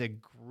 That is a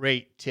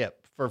great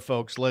tip for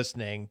folks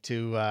listening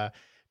to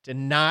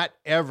not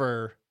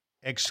ever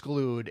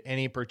exclude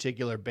any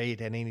particular bait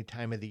at any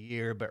time of the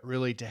year, but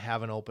really to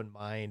have an open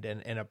mind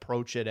and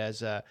approach it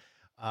as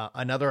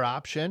another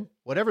option,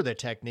 whatever the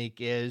technique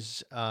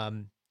is,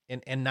 and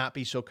not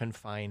be so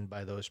confined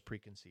by those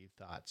preconceived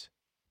thoughts.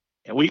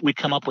 And we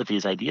come up with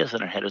these ideas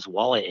in our head as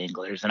walleye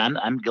anglers, and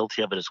I'm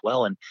guilty of it as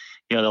well. And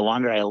the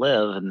longer I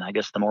live, and I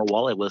guess the more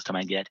walleye wisdom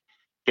I get,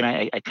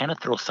 I kind of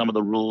throw some of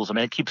the rules. I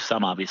mean, I keep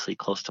some obviously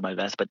close to my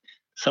vest, but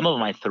some of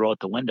them I throw out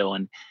the window,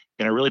 and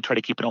I really try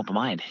to keep an open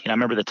mind. I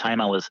remember the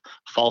time I was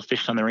fall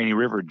fishing on the Rainy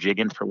River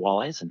jigging for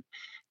walleyes, and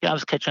I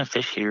was catching a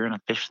fish here and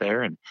a fish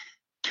there, and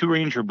 2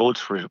 Ranger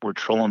boats were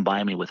trolling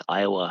by me with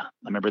Iowa.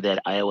 I remember they had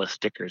Iowa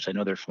stickers. I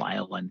know they're from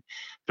Iowa, and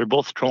they're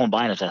both trolling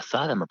by. And as I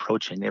saw them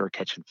approaching, they were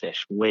catching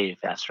fish way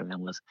faster than I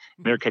was.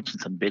 They were catching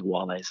some big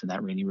walleyes in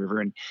that Rainy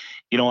River. And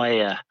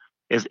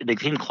as they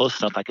came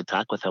close enough, I could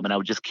talk with them. And I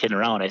was just kidding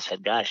around. I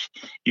said, "Gosh,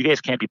 you guys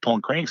can't be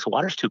pulling cranks. The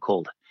water's too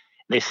cold."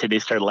 And they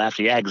started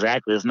laughing. Yeah,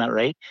 exactly. Isn't that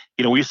right?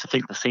 We used to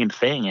think the same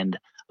thing. And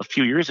a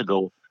few years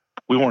ago,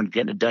 we weren't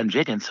getting it done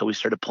jigging, so we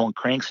started pulling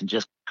cranks and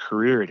just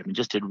careered. I mean,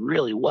 just did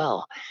really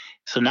well.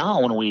 So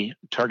now when we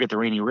target the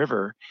Rainy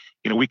River,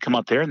 we come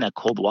up there in that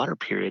cold water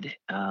period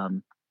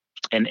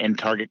and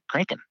target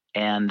cranking.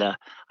 And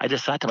I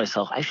just thought to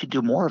myself, I should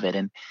do more of it.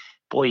 And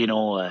boy,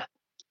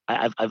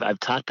 I've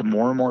talked to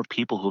more and more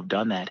people who've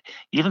done that.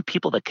 Even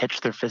people that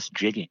catch their fish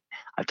jigging.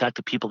 I've talked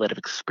to people that have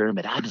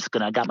experimented.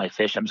 I got my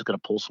fish. I'm just going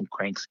to pull some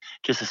cranks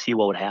just to see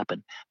what would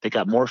happen. They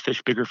got more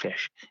fish, bigger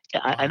fish.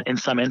 In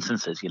some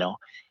instances,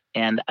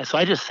 And so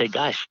I just say,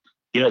 gosh,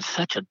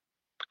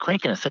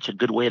 cranking is such a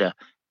good way to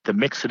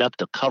mix it up,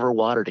 to cover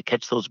water, to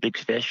catch those big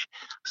fish.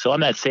 So I'm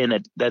not saying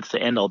that that's the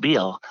end all be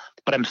all,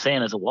 but I'm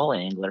saying as a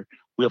walleye angler,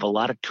 we have a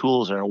lot of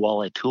tools in our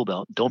walleye tool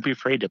belt. Don't be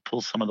afraid to pull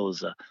some of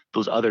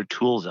those other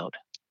tools out.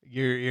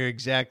 You're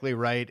exactly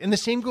right. And the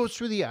same goes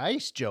through the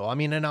ice, Joe. I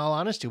mean, in all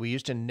honesty, we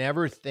used to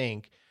never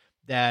think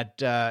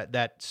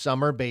that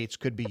summer baits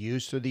could be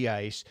used through the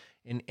ice.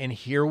 And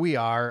here we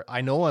are.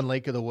 I know on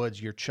Lake of the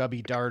Woods, your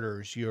chubby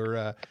darters,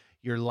 your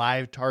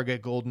live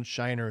target golden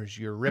shiners,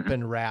 your rip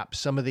and wrap,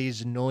 some of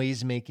these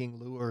noise-making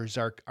lures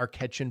are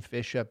catching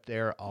fish up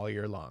there all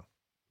year long.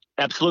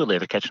 Absolutely,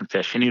 they're catching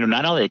fish. And,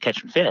 not only are they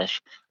catching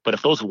fish, but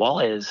if those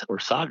walleyes or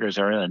saugers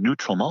are in a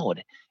neutral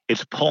mode,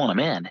 it's pulling them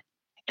in,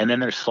 and then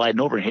they're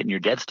sliding over and hitting your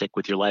dead stick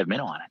with your live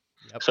minnow on it.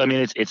 Yep. So, I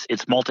mean,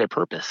 it's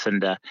multi-purpose.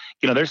 And,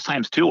 there's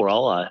times, too, where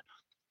I'll,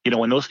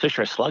 when those fish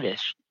are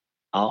sluggish,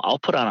 I'll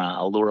put on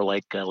a lure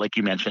like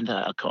you mentioned,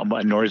 a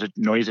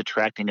noise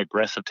attracting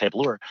aggressive type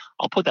lure.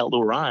 I'll put that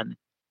lure on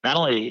not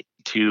only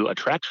to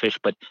attract fish,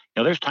 but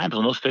there's times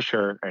when those fish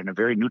are in a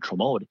very neutral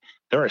mode.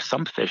 There are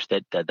some fish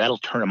that'll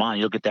turn them on.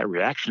 You'll get that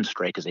reaction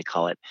strike, as they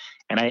call it.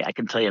 And I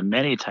can tell you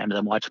many times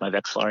I'm watching my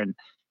Vexilar and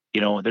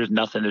there's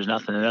nothing.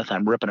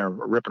 I'm ripping a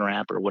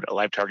ramp or a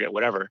live target,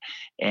 whatever,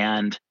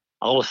 and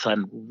all of a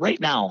sudden, right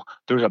now,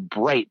 there's a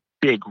bright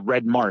big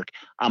red mark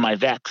on my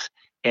Vex,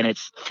 and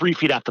it's 3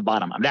 feet off the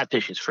bottom. I mean, that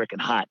fish is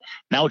freaking hot.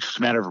 Now it's just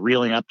a matter of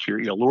reeling up to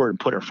your lure and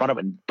put it in front of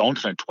it and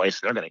bouncing it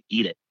twice. They're going to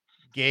eat it.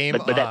 Game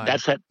but on.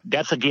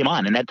 That's a game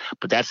on,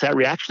 but that's that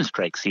reaction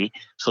strike. See,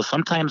 so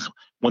sometimes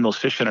when those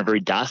fish are in a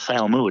very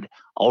docile mood,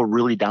 I'll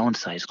really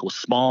downsize, go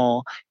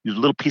small, use a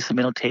little piece of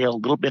minnow tail, a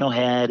little minnow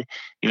head,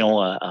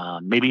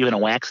 maybe even a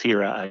waxy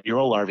or a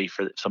Euro larvae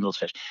for some of those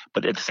fish.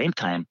 But at the same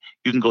time,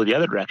 you can go the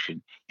other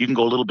direction. You can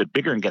go a little bit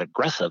bigger and get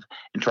aggressive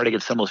and try to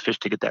get some of those fish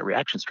to get that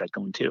reaction strike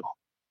going too.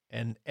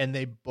 And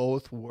they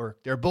both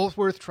work. They're both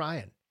worth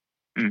trying.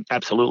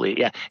 Absolutely,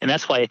 yeah, and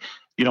that's why.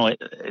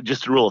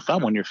 Just a rule of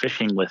thumb when you're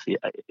fishing with,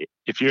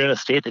 if you're in a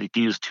state that you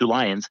can use 2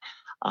 lines,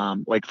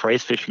 like for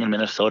ice fishing in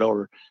Minnesota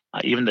or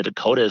even the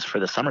Dakotas for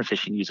the summer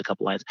fishing, use a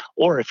couple lines.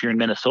 Or if you're in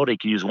Minnesota, you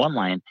can use 1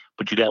 line,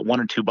 but you got 1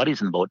 or 2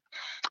 buddies in the boat.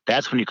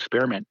 That's when you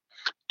experiment.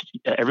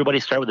 Everybody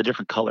start with a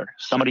different color.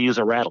 Somebody use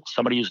a rattle.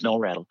 Somebody use no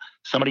rattle.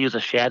 Somebody use a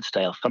shad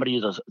style. Somebody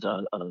use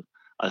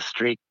a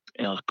straight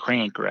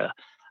crank or a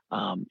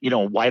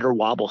wider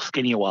wobble,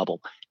 skinnier wobble.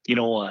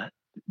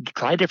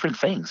 Try different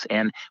things.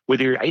 And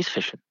with your ice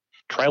fishing,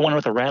 try one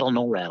with a rattle,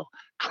 no rattle.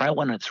 Try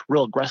one that's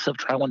real aggressive.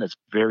 Try one that's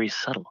very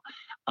subtle.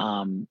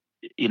 A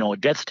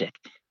dead stick.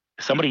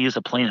 Somebody use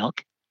a plain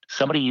hook.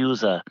 Somebody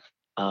use a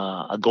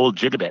gold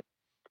jigabit.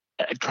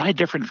 Try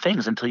different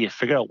things until you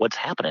figure out what's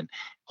happening.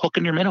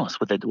 Hooking your minnows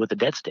with a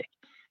dead stick.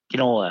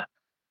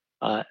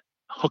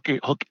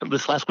 Hook.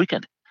 This last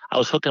weekend, I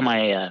was hooking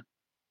my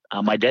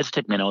dead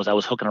stick minnows. I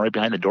was hooking right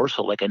behind the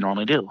dorsal like I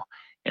normally do,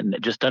 and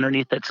just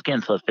underneath that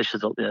skin, so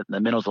the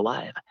minnow's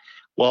alive.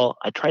 Well,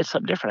 I tried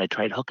something different. I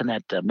tried hooking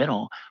that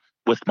minnow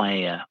with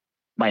my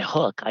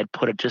hook. I'd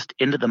put it just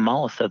into the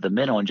mouth of the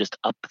minnow and just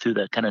up through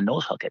the kind of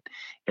nose hook it.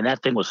 And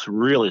that thing was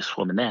really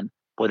swimming then.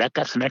 Boy, that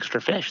got some extra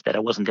fish that I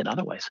wasn't getting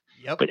otherwise.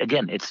 Yep. But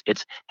again,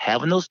 it's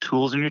having those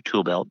tools in your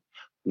tool belt,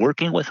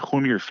 working with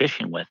whom you're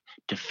fishing with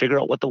to figure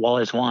out what the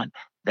walleyes want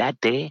that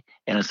day,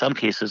 and in some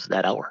cases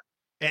that hour.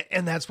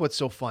 And that's what's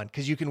so fun,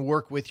 because you can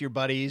work with your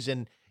buddies,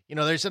 and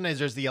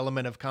there's the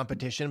element of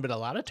competition, but a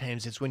lot of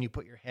times it's when you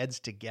put your heads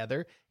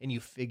together and you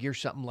figure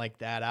something like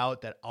that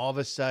out, that all of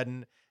a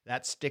sudden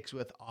that sticks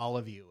with all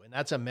of you. And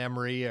that's a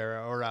memory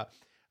or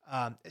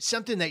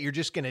something that you're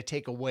just going to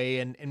take away,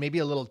 and maybe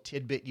a little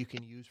tidbit you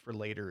can use for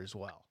later as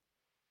well.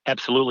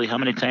 Absolutely. How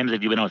many times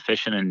have you been out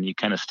fishing and you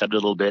kind of stubbed a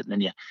little bit, and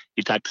then you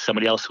talk to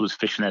somebody else who was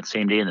fishing that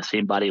same day in the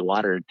same body of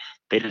water, and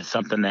they did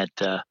something that,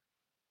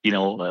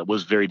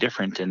 was very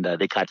different, and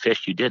they caught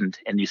fish, you didn't.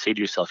 And you say to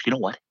yourself, you know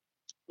what?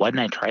 Why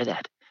didn't I try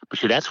that? But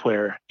see, that's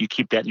where you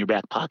keep that in your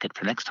back pocket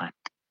for next time.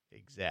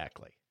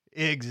 Exactly.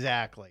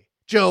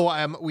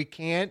 Joe, we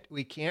can't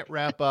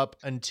wrap up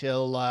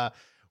until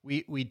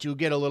we do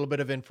get a little bit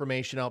of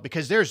information out,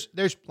 because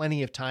there's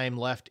plenty of time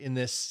left in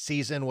this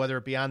season, whether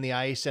it be on the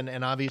ice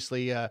and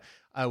obviously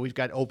we've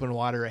got open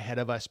water ahead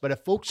of us. But if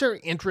folks are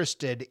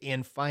interested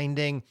in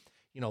finding,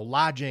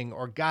 lodging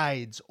or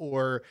guides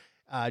or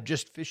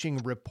just fishing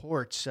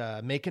reports,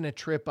 making a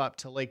trip up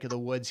to Lake of the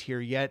Woods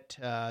here yet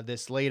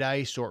this late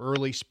ice or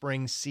early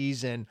spring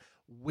season,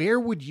 where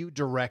would you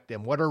direct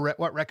them?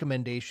 What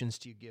recommendations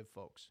do you give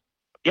folks?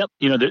 Yep.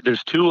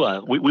 There's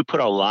 2, we put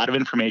out a lot of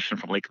information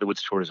from Lake of the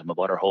Woods Tourism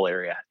about our whole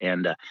area,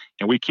 and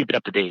we keep it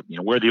up to date.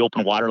 Where the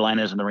open water line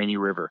is in the Rainy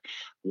River,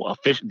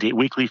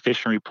 weekly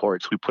fishing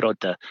reports. We put out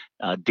the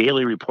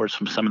daily reports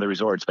from some of the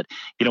resorts. But,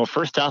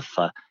 first off,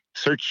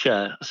 search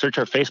our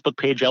Facebook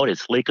page out.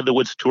 It's Lake of the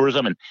Woods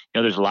Tourism, and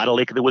there's a lot of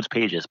Lake of the Woods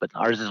pages, but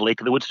ours is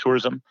Lake of the Woods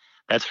Tourism.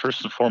 That's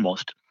first and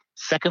foremost.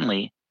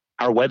 Secondly,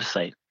 our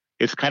website.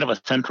 It's kind of a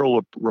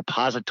central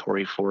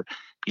repository for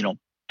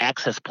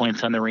access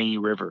points on the Rainy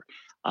River,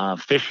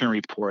 fishing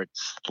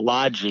reports,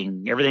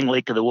 lodging, everything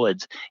Lake of the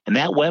Woods. And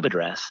that web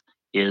address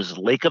is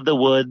Lake of the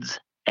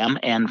Woods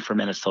MN for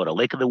Minnesota,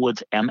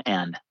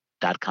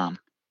 lakeofthewoodsmn.com.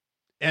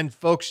 And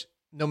folks,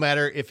 no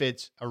matter if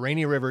it's a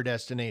Rainy River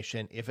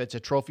destination, if it's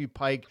a trophy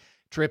pike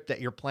trip that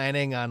you're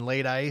planning on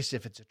late ice,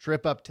 if it's a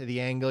trip up to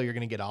the angle, you're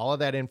going to get all of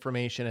that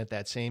information at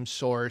that same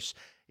source.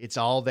 It's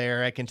all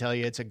there. I can tell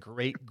you it's a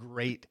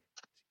great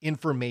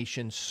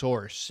information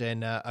source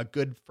and a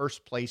good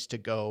first place to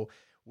go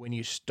when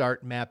you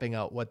start mapping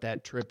out what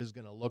that trip is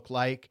going to look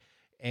like.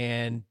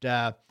 And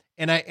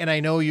I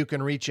know you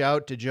can reach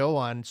out to Joe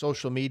on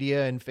social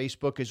media and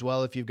Facebook as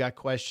well if you've got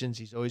questions.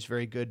 He's always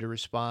very good to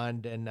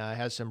respond and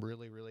has some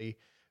really, really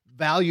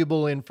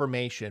valuable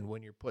information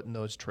when you're putting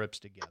those trips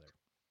together.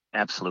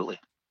 Absolutely.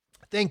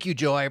 Thank you,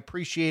 Joe. I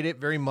appreciate it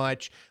very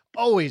much.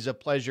 Always a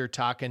pleasure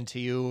talking to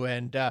you,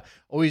 and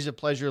always a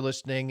pleasure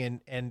listening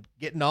and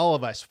getting all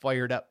of us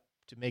fired up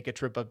to make a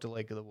trip up to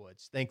Lake of the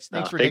Woods. Thanks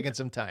for taking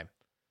some time.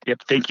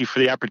 Yep. Thank you for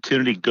the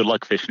opportunity. Good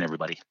luck fishing,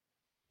 everybody.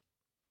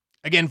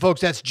 Again,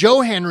 folks, that's Joe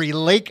Henry,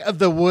 Lake of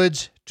the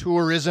Woods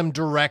Tourism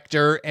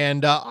Director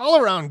and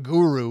all-around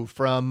guru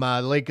from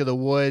Lake of the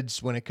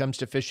Woods when it comes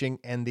to fishing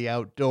and the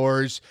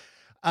outdoors.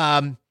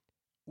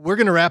 We're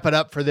going to wrap it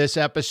up for this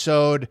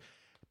episode.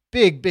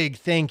 big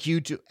thank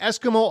you to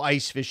Eskimo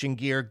Ice Fishing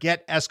Gear.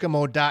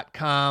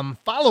 GetEskimo.com.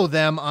 Follow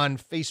them on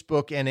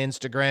Facebook and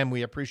Instagram.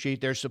 We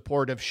appreciate their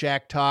support of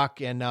Shack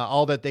Talk and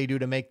all that they do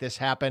to make this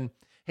happen.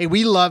 Hey,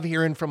 we love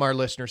hearing from our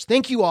listeners.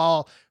 Thank you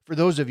all for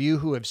those of you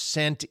who have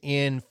sent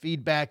in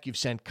feedback. You've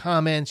sent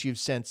comments. You've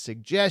sent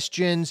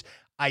suggestions,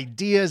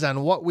 ideas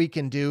on what we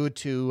can do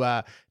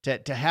to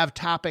have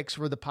topics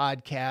for the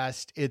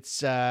podcast.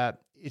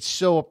 It's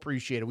so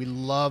appreciated. We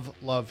love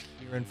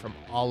hearing from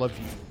all of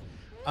you.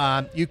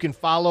 You can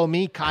follow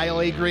me, Kyle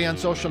Agri, on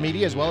social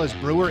media, as well as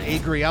Brewer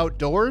Agri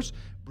Outdoors,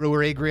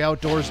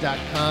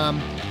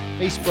 breweragriOutdoors.com,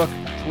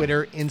 Facebook,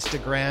 Twitter,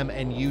 Instagram,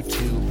 and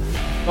YouTube.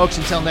 Folks,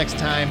 until next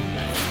time,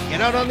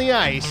 get out on the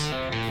ice,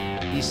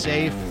 be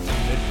safe,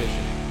 and good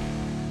fishing.